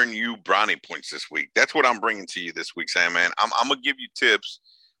to earn you brownie points this week. That's what I'm bringing to you this week, Sandman. I'm going to give you tips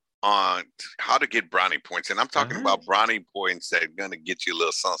on how to get brownie points. And I'm talking about brownie points that are going to get you a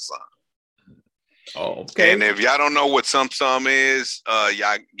little something. Oh, okay. And if y'all don't know what some is,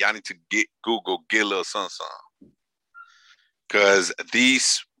 y'all need to get a little something. Because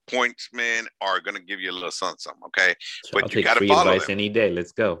these points, man, are going to give you a little something, okay? But I'll you got to follow them. Any day.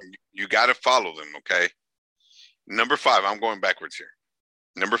 Let's go. You got to follow them, okay? Number 5, I'm going backwards here.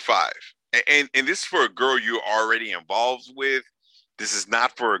 Number 5. And this is for a girl you're already involved with. This is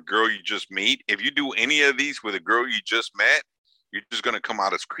not for a girl you just meet. If you do any of these with a girl you just met, you're just going to come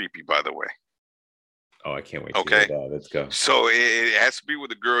out as creepy, by the way. Oh, I can't wait to hear that. Let's go. So it has to be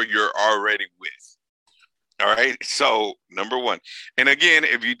with a girl you're already with. All right? So, number 1. And again,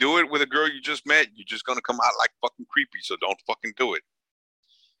 if you do it with a girl you just met, you're just going to come out like fucking creepy. So don't fucking do it.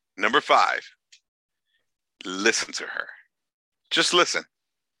 Number 5. Listen to her. Just listen.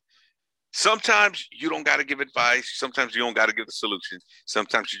 Sometimes you don't got to give advice. Sometimes you don't got to give the solution.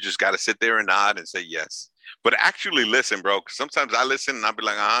 Sometimes you just got to sit there and nod and say yes. But actually listen, bro. Because sometimes I listen and I'll be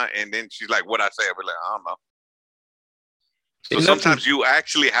like, and then she's like, what'd I say? I'll be like, I don't know. So sometimes you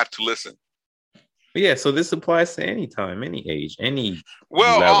actually have to listen. Yeah, so this applies to any time, any age, any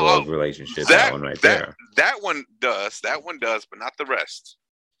level of relationship. That one right there. That one does. That one does, but not the rest.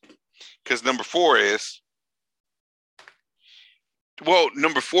 Because number 4 is,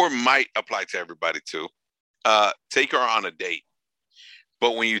 number 4 might apply to everybody too. Take her on a date.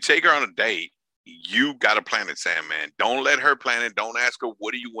 But when you take her on a date, you got to plan it, Sandman. Don't let her plan it. Don't ask her,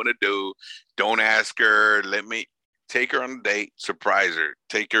 what do you want to do? Don't ask her, take her on a date, surprise her.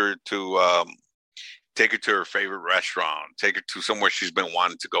 Take her to Take her to her favorite restaurant. Take her to somewhere she's been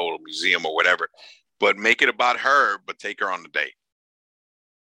wanting to go, to a museum or whatever. But make it about her, but take her on the date.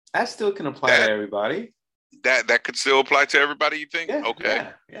 That still can apply to everybody. That could still apply to everybody, you think? Yeah, okay.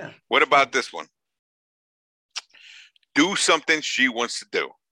 Yeah. What about this one? Do something she wants to do.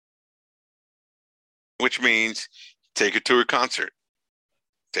 Which means take her to a concert.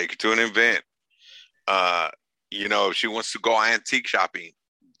 Take her to an event. If she wants to go antique shopping,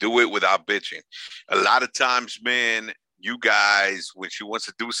 do it without bitching. A lot of times, man, you guys, when she wants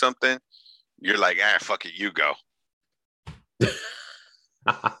to do something, you're like, fuck it, you go.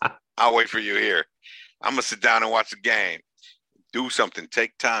 I'll wait for you here. I'm going to sit down and watch the game. Do something.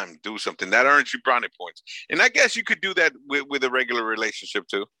 Take time. Do something. That earns you brownie points. And I guess you could do that with a regular relationship,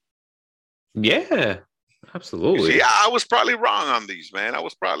 too. Yeah, absolutely. See, I was probably wrong on these, man. I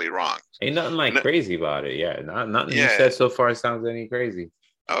was probably wrong. Ain't nothing crazy about it. Yeah, nothing you said so far sounds any crazy.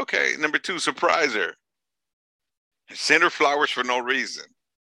 Okay, number 2, surprise her. Send her flowers for no reason.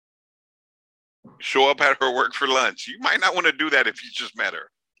 Show up at her work for lunch. You might not want to do that if you just met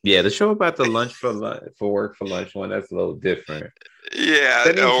her. Yeah, the show about the lunch for work for lunch one, that's a little different. Yeah,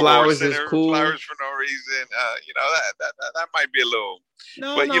 sending flowers is cool. Flowers for no reason. That might be a little.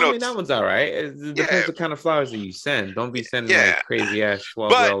 No, I mean, that one's all right. It depends what kind of flowers that you send. Don't be sending like crazy ass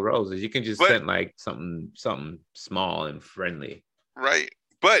 12-year-old roses. You can just send like something small and friendly. Right.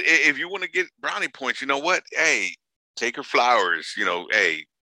 But if you want to get brownie points, you know what? Hey, take her flowers. Hey,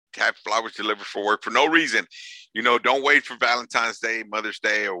 have flowers delivered for work for no reason. Don't wait for Valentine's Day, Mother's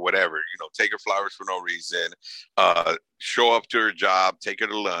Day, or whatever. Take her flowers for no reason. Show up to her job. Take her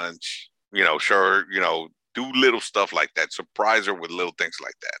to lunch. Show her, do little stuff like that. Surprise her with little things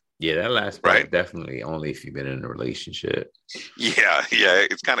like that. Yeah, that last part, definitely only if you've been in a relationship. Yeah.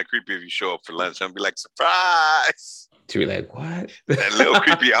 It's kind of creepy if you show up for lunch and be like, surprise. To be like, what? That little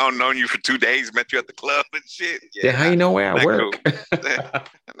creepy. I don't know you for 2 days, met you at the club and shit. Yeah, how you know where I work? Cool.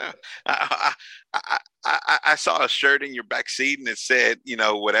 I saw a shirt in your back seat and it said,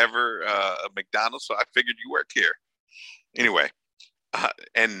 whatever, McDonald's. So I figured you work here. Anyway,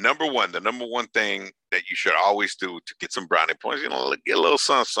 and the number one thing that you should always do to get some brownie points, get a little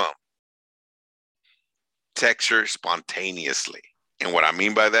something. Text her spontaneously. And what I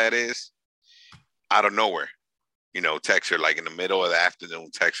mean by that is out of nowhere. Text her like in the middle of the afternoon,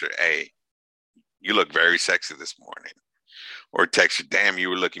 text her, hey, you look very sexy this morning. Or text her, damn, you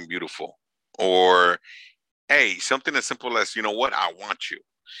were looking beautiful. Or, hey, something as simple as, you know what, I want you.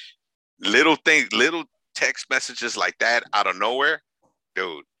 Little text messages like that out of nowhere,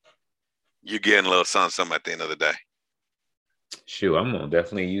 dude, you're getting a little something at the end of the day. Shoot, I'm going to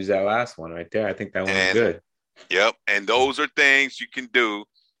definitely use that last one right there. I think that one's good. Yep, and those are things you can do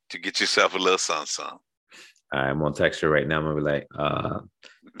to get yourself a little something. I'm going to text her right now. I'm going to be like,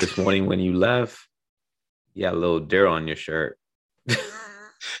 this morning when you left, you got a little dirt on your shirt.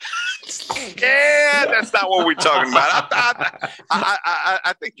 Yeah, that's not what we're talking about.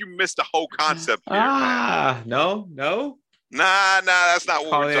 I think you missed the whole concept here, man. No. Nah, that's not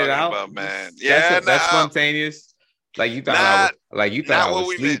what we're talking about, man. Yeah, that's spontaneous. Like you thought I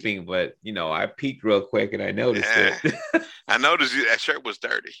was sleeping, but I peeked real quick and I noticed it. I noticed that shirt was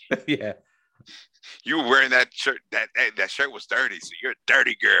dirty. Yeah. You were wearing that shirt. That shirt was dirty, so you're a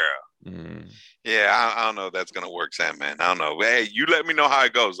dirty girl. Mm. Yeah, I don't know if that's gonna work, Sandman. I don't know. Hey, you let me know how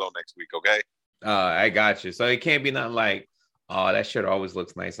it goes on next week, okay? I got you. So it can't be nothing like, oh, that shirt always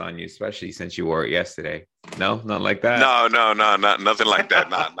looks nice on you, especially since you wore it yesterday. No, nothing like that. No, nothing like that.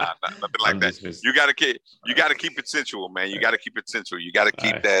 Nothing like that. You gotta keep it sensual, man. You gotta keep it sensual. You gotta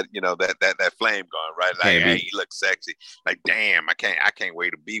keep that, that flame going, right? Like, hey, you look sexy. Like, damn, I can't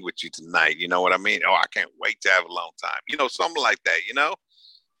wait to be with you tonight. You know what I mean? Oh, I can't wait to have a long time. Something like that.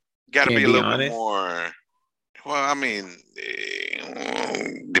 Gotta be a little bit more. Well, I mean,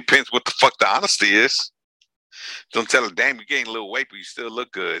 depends what the fuck the honesty is. Don't tell her, damn, you gained a little weight, but you still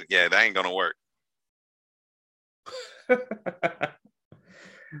look good. Yeah, that ain't gonna work.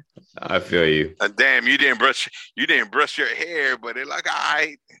 I feel you. Damn, you didn't brush your hair, but it like, all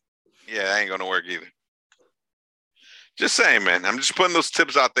right. Yeah, that ain't gonna work either. Just saying, man. I'm just putting those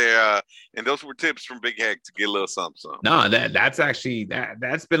tips out there, and those were tips from Big Hec to get a little something. No, that's actually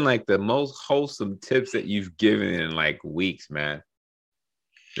that's been like the most wholesome tips that you've given in like weeks, man.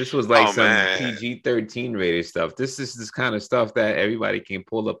 This was like some PG-13 rated stuff. This is this kind of stuff that everybody can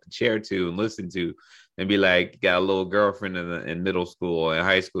pull up a chair to and listen to and be like, got a little girlfriend in middle school or in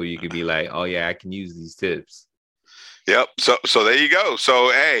high school. You could be like, oh yeah, I can use these tips. Yep. So there you go.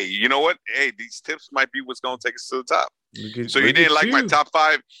 So, hey, you know what? Hey, these tips might be what's going to take us to the top. So you didn't like my top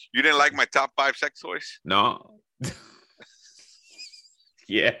 5? You didn't like my top 5 sex toys? No.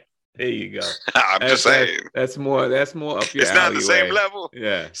 Yeah. There you go. I'm just saying. That's more up your It's not alleyway. the same level.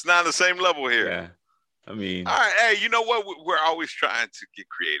 Yeah. It's not the same level here. Yeah. I mean. All right. Hey, you know what? We're always trying to get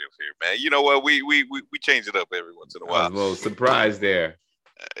creative here, man. You know what? We change it up every once in a while. I was a little surprised there.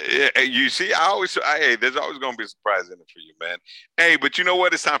 Yeah, you see, hey, there's always going to be a surprise in it for you, man. Hey, but you know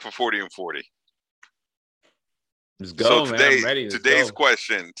what? It's time for 40 and 40. Let's go, so man. I'm ready. Today's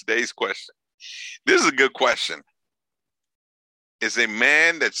question. This is a good question. Is a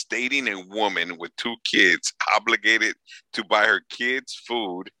man that's dating a woman with 2 kids obligated to buy her kids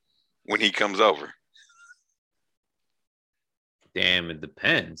food when he comes over? Damn, it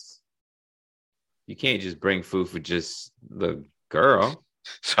depends. You can't just bring food for just the girl.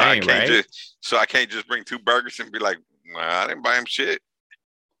 So I can't just bring 2 burgers and be like, I didn't buy him shit.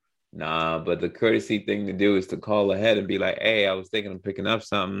 Nah, but the courtesy thing to do is to call ahead and be like, hey, I was thinking of picking up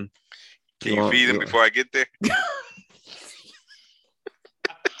something. Can you feed him before I get there?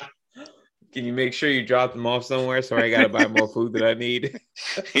 Can you make sure you drop them off somewhere so I got to buy more food that I need?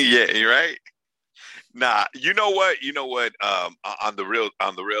 Yeah, you're right. Nah, you know what? On the real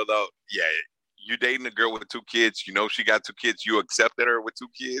though, yeah, you dating a girl with 2 kids. You know she got 2 kids. You accepted her with 2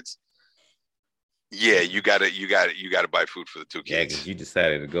 kids. Yeah, you gotta buy food for the 2 kids. Yeah, because you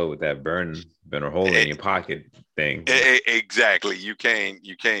decided to go with that burn a hole in your pocket thing. Exactly. You can't.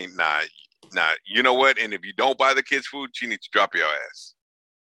 Nah. You know what? And if you don't buy the kids food, she needs to drop your ass.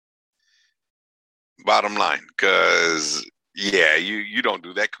 Bottom line, because yeah, you don't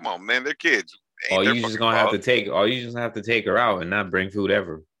do that. Come on, man, they're kids. Or you just gonna have to take her out and not bring food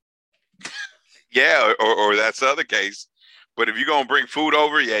ever. Yeah, or that's the other case. But if you're gonna bring food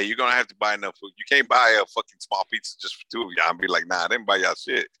over, yeah, you're gonna have to buy enough food. You can't buy a fucking small pizza just for 2 of y'all and be like, nah, I didn't buy y'all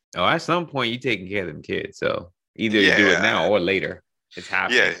shit. Oh, at some point you're taking care of them kids, so either you do it now or later. It's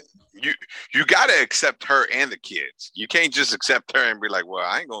happening. Yeah. You gotta accept her and the kids. You can't just accept her and be like, well,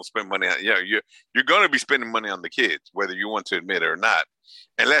 I ain't gonna spend money on you're gonna be spending money on the kids, whether you want to admit it or not.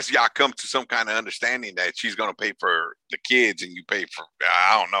 Unless y'all come to some kind of understanding that she's gonna pay for the kids and you pay for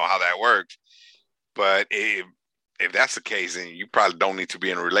I don't know how that works. But if that's the case, then you probably don't need to be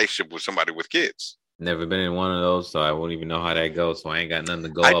in a relationship with somebody with kids. Never been in one of those, so I won't even know how that goes. So I ain't got nothing to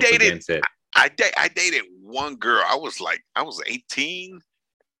go up against it. I dated one girl. I was 18.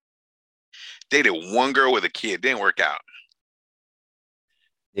 Dated one girl with a kid. Didn't work out.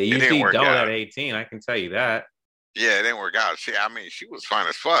 They usually don't at 18. I can tell you that. Yeah, it didn't work out. She was fine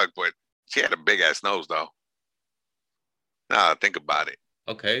as fuck, but she had a big ass nose though. Now think about it.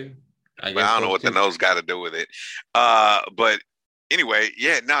 Okay. I don't know what the nose got to do with it. But anyway,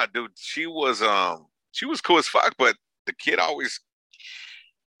 yeah, dude, she was cool as fuck, but the kid always.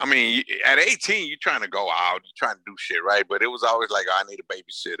 I mean, at 18, you're trying to go out, you're trying to do shit, right? But it was always like, I need a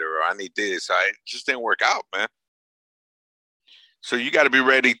babysitter or I need this. It just didn't work out, man. So you got to be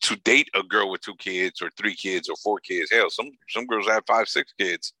ready to date a girl with 2 kids or 3 kids or 4 kids. Hell, some girls have 5, 6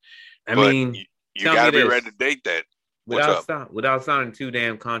 kids. I mean, you got to be ready to date that. Without sounding too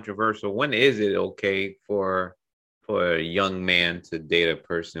damn controversial, when is it okay for a young man to date a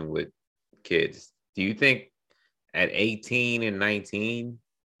person with kids? Do you think at 18 and 19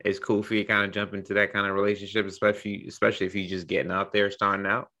 it's cool for you to kind of jump into that kind of relationship, especially if you're just getting out there, starting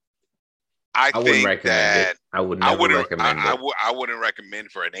out? I wouldn't recommend it. I would never recommend it. I wouldn't recommend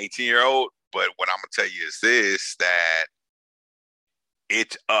for an 18-year-old, but what I'm gonna tell you is this: that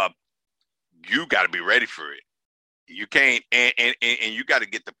it's you got to be ready for it. You can't, and you got to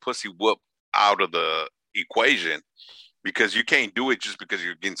get the pussy whoop out of the equation, because you can't do it just because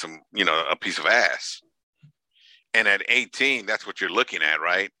you're getting some, a piece of ass. And at 18, that's what you're looking at,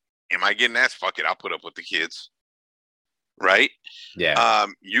 right? Am I getting ass? Fuck it, I'll put up with the kids, right? Yeah.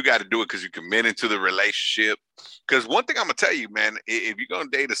 You got to do it because you committed to the relationship. Because one thing I'm gonna tell you, man, if you're gonna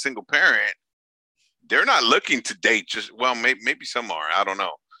date a single parent, they're not looking to date maybe some are, I don't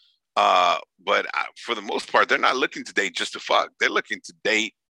know. But for the most part, they're not looking to date just to fuck. They're looking to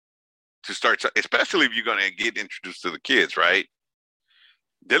date to start, especially if you're gonna get introduced to the kids, right?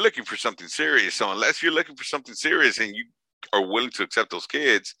 They're looking for something serious. So unless you're looking for something serious and you are willing to accept those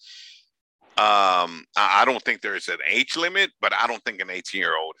kids, I don't think there's an age limit, but I don't think an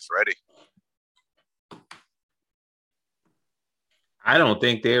 18-year-old is ready. I don't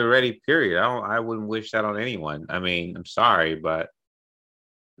think they're ready, period. I wouldn't wish that on anyone. I mean, I'm sorry, but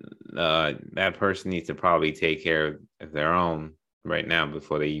that person needs to probably take care of their own right now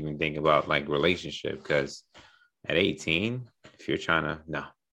before they even think about like relationship. Because at 18, if you're trying to, no,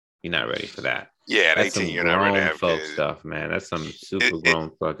 you're not ready for that. Yeah, at that's 18, you're not ready to have folk stuff, man. That's some super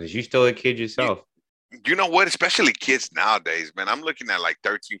grown fuck. Because you're still a kid yourself. You know what? Especially kids nowadays, man. I'm looking at like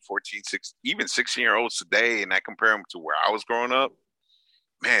 13, 14, 16, even 16-year-olds today, and I compare them to where I was growing up.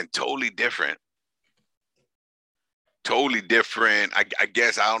 man, totally different. Totally different. I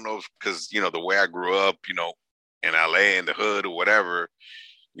guess I don't know because the way I grew up, in LA in the hood or whatever,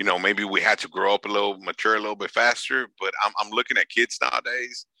 maybe we had to grow up mature a little bit faster. But I'm looking at kids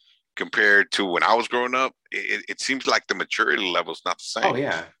nowadays compared to when I was growing up. It seems like the maturity level is not the same. Oh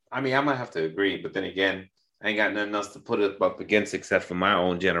yeah, I mean I might have to agree, but then again, I ain't got nothing else to put it up against except for my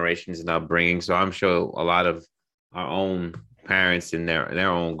own generations and upbringing. So I'm sure a lot of our own parents and their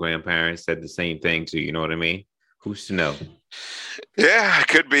own grandparents said the same thing too. You know what I mean? Who's to know? Yeah, it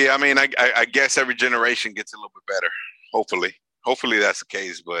could be. I mean, I guess every generation gets a little bit better. Hopefully that's the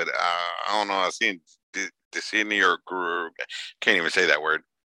case. But I don't know. I seen Disney or can't even say that word.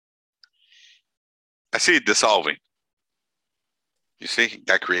 I see it dissolving. You see,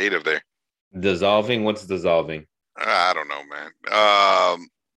 got creative there. Dissolving? What's dissolving? I don't know, man.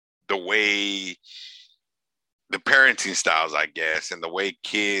 The way the parenting styles, I guess, and the way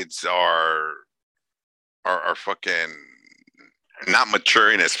kids are fucking not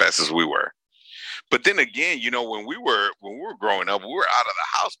maturing as fast as we were. But then again, when we were growing up, we were out of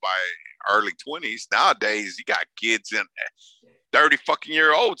the house by early 20s. Nowadays, you got kids in 30 fucking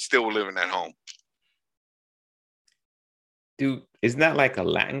year olds still living at home. Dude, isn't that like a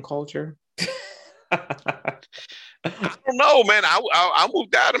Latin culture? I don't know, man. I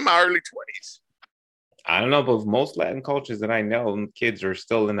moved out in my early 20s. I don't know, but most Latin cultures that I know, kids are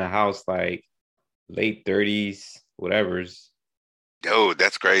still in the house like late 30s, whatever's. Dude,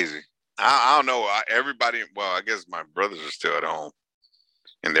 that's crazy. I don't know. Everybody, well, I guess my brothers are still at home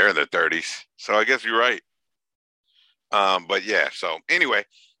and they're in their 30s. So I guess you're right. But yeah, so anyway,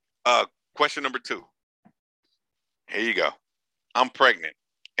 question number 2. Here you go. I'm pregnant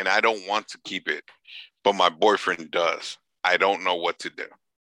and I don't want to keep it, but my boyfriend does. I don't know what to do.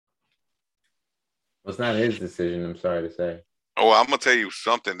 Well, it's not his decision, I'm sorry to say. Oh, I'm gonna tell you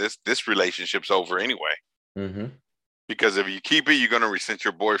something. This relationship's over anyway. Mm-hmm. Because if you keep it, you're gonna resent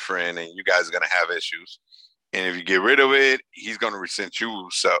your boyfriend, and you guys are gonna have issues. And if you get rid of it, he's gonna resent you.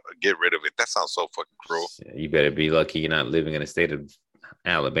 So get rid of it. That sounds so fucking cruel. Yeah, you better be lucky you're not living in a state of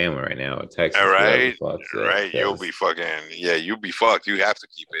Alabama right now or Texas. All right, right. You'll be fucking. Yeah, you'll be fucked. You have to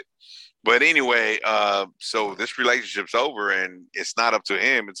keep it. But anyway, so this relationship's over, and it's not up to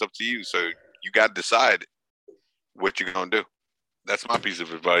him. It's up to you. So you got to decide what you're gonna do. That's my piece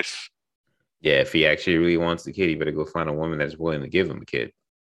of advice. Yeah, if he actually really wants the kid, he better go find a woman that's willing to give him a kid.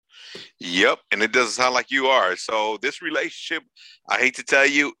 Yep, and it doesn't sound like you are. So this relationship, I hate to tell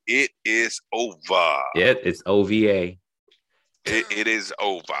you, it is over. Yeah, it's OVA. It is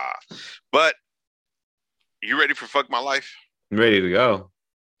over. But you ready for Fuck My Life? I'm ready to go.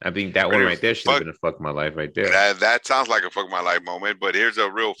 I think that one right there should have been a Fuck My Life right there. That sounds like a Fuck My Life moment, but here's a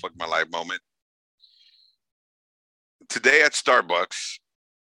real Fuck My Life moment. Today at Starbucks,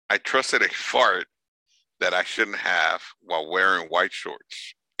 I trusted a fart that I shouldn't have while wearing white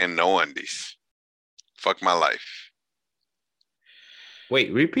shorts and no undies. Fuck my life.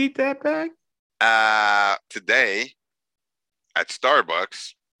 Wait, repeat that back? Today at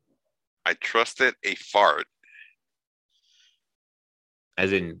Starbucks, I trusted a fart.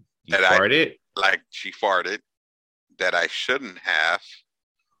 As in, you farted? Like she farted that I shouldn't have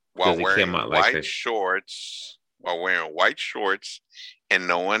while wearing white shorts. While wearing white shorts and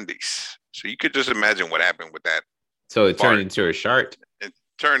no undies. So you could just imagine what happened with that. So it turned into a shirt? It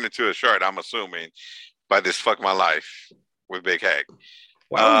turned into a shirt, I'm assuming, by this Fuck My Life with Big Hec.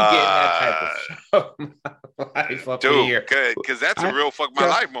 Why are we getting that type of life up here? Dude, because that's a real Fuck My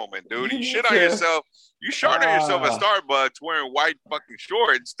Life moment, dude. You shit on yourself. You shart on yourself at Starbucks wearing white fucking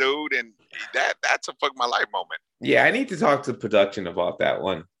shorts, dude. And that's a Fuck My Life moment. Yeah, I need to talk to production about that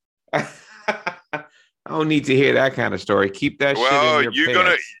one. I don't need to hear that kind of story. Keep that shit in your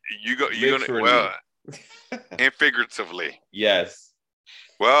pants. You're gonna, and figuratively. Yes.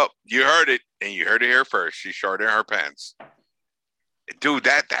 Well, you heard it, and you heard it here first. She sharted in her pants. Dude,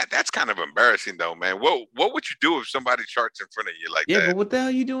 that's kind of embarrassing, though, man. What would you do if somebody sharts in front of you like that? Yeah, but what the hell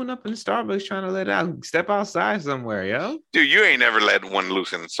are you doing up in Starbucks trying to let it out? Step outside somewhere, yo. Dude, you ain't never let one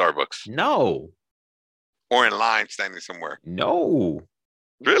loose in Starbucks. No. Or in line standing somewhere. No.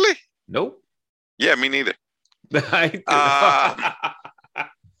 Really? Nope. Yeah, me neither. On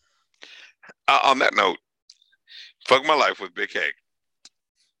that note, Fuck My Life with Big Hec.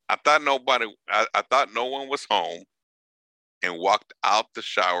 I thought no one was home and walked out the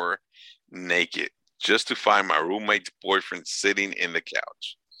shower naked just to find my roommate's boyfriend sitting in the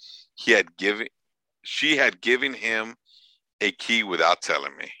couch. She had given him a key without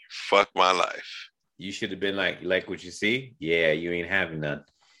telling me. Fuck my life. You should have been like what you see? Yeah, you ain't having none.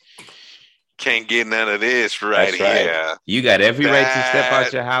 Can't get none of this right here. You got every right to step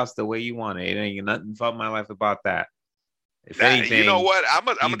out your house the way you want it. It ain't nothing about my life about that. If anything, you know what? I'm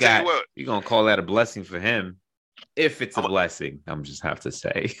gonna tell you what. You're gonna call that a blessing for him. If it's a blessing, I'm just have to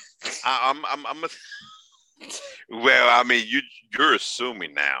say. Well, I mean, you're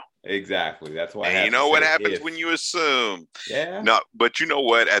assuming now. Exactly. That's why. And you know what happens when you assume? Yeah. No, but you know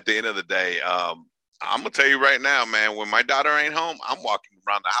what? At the end of the day, I'm gonna tell you right now, man. When my daughter ain't home, I'm walking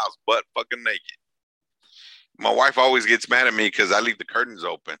around the house butt fucking naked. My wife always gets mad at me because I leave the curtains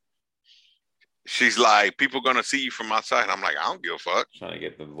open. She's like, people gonna see you from outside. I'm like, I don't give a fuck. Trying to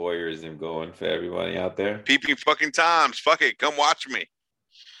get the voyeurism going for everybody out there. PP fucking times. Fuck it. Come watch me.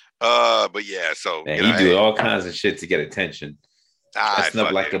 But yeah, so man, you do all kinds of shit to get attention. Dressing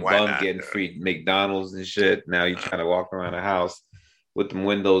up like a bum, getting free McDonald's and shit. Now you trying to walk around the house with the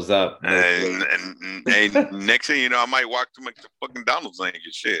windows up. And next thing you know, I might walk to McDonald's and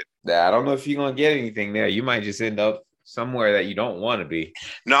get shit. I don't know if you're gonna get anything there. You might just end up somewhere that you don't want to be.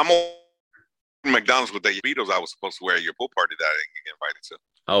 No, I'm on McDonald's with the speedos I was supposed to wear at your pool party that I didn't get invited to.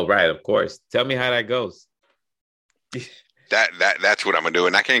 Oh, right, of course. Tell me how that goes. That's what I'm gonna do,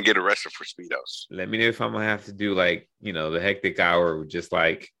 and I can't get arrested for speedos. Let me know if I'm gonna have to do like the hectic hour with just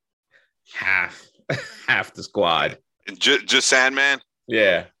like half the squad. Just Sandman.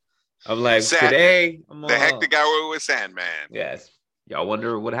 Yeah, I'm like today. The hectic hour with Sandman. Yes. Y'all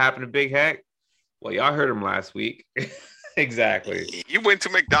wonder what happened to Big Hec? Well, y'all heard him last week. Exactly. You went to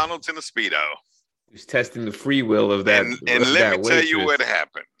McDonald's in a speedo. He was testing the free will of that. And let me tell you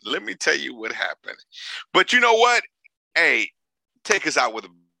what happened. But you know what? Hey, take us out with a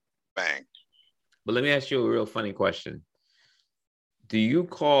bang. But let me ask you a real funny question. Do you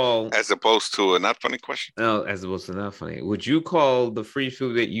call... As opposed to a not funny question? No, as opposed to not funny. Would you call the free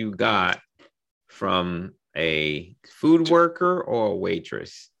food that you got from a food worker or a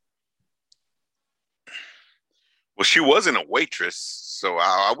waitress? Well, she wasn't a waitress, so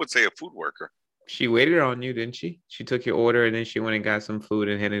I would say a food worker. She waited on you, didn't she? She took your order and then she went and got some food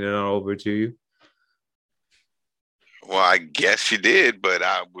and handed it on over to you. Well, I guess she did, but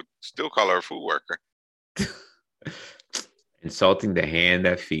I would still call her a food worker. Insulting the hand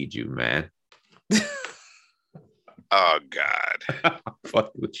that feeds you, man. Oh, God.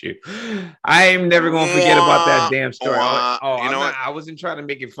 Fuck with you. I am never going to forget about that damn story. I wasn't trying to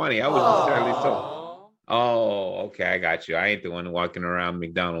make it funny. I was entirely so... Oh, okay. I got you. I ain't the one walking around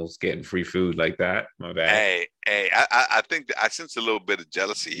McDonald's getting free food like that. My bad. Hey, I think I sense a little bit of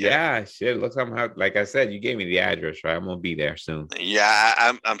jealousy here. Yeah, shit. Look, like I said, you gave me the address, right? I'm gonna be there soon.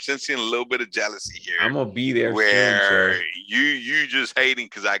 Yeah, I'm sensing a little bit of jealousy here. I'm gonna be there where soon, you just hating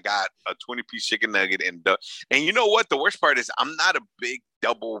because I got a 20-piece chicken nugget and you know what? The worst part is I'm not a big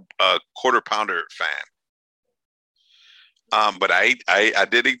double quarter pounder fan. But I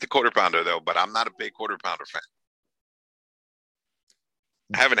did eat the quarter pounder though, but I'm not a big quarter pounder fan.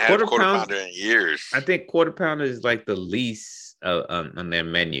 I haven't had a quarter pounder in years. I think quarter pounder is like the least on their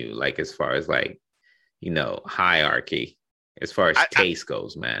menu, like as far as like, hierarchy, as far as taste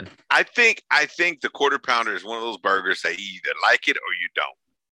goes, man. I think the quarter pounder is one of those burgers that you either like it or you don't.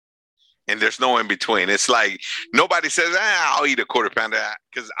 And there's no in between. It's like nobody says, I'll eat a quarter pounder,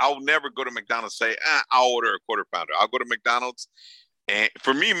 because I'll never go to McDonald's and say, I'll order a quarter pounder. I'll go to McDonald's. And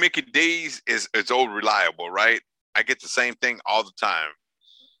for me, Mickey D's it's old reliable, right? I get the same thing all the time.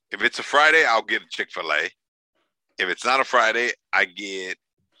 If it's a Friday, I'll get a Chick-fil-A. If it's not a Friday, I get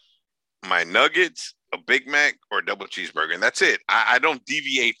my nuggets, a Big Mac, or a double cheeseburger. And that's it. I don't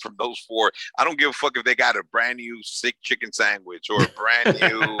deviate from those four. I don't give a fuck if they got a brand new sick chicken sandwich or a brand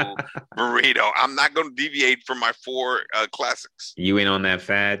new burrito. I'm not going to deviate from my four classics. You ain't on that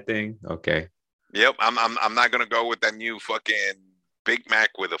fad thing? Okay. Yep. I'm not going to go with that new fucking Big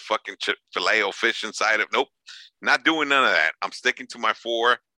Mac with a fucking Filet-O-Fish inside of. Nope. Not doing none of that. I'm sticking to my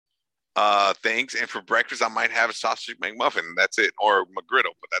four things, and for breakfast I might have a sausage McMuffin. That's it, or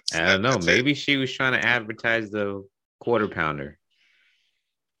McGriddle. But I don't know. Maybe she was trying to advertise the quarter pounder.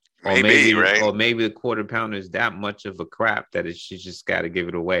 Maybe, right? Or maybe the quarter pounder is that much of a crap that she just got to give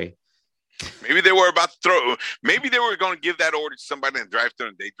it away. Maybe they were about to throw. Maybe they were going to give that order to somebody in the drive-thru,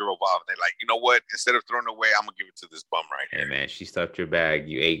 and they drove off. And they're like, you know what? Instead of throwing it away, I'm gonna give it to this bum right here. Hey man, she stuffed your bag.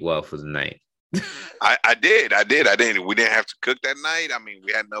 You ate well for the night. I did. We didn't have to cook that night. I mean,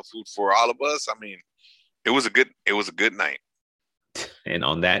 we had enough food for all of us. I mean, it was a good night. And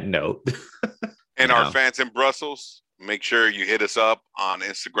on that note, and our fans in Brussels, make sure you hit us up on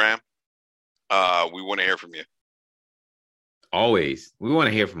Instagram. We want to hear from you. Always. We want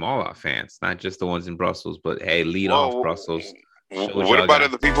to hear from all our fans, not just the ones in Brussels, but hey, lead off Brussels. What about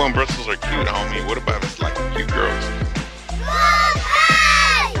if the people in Brussels are cute, homie? What about if it's like cute girls?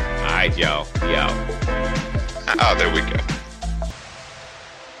 All right, yo. Oh, there we go.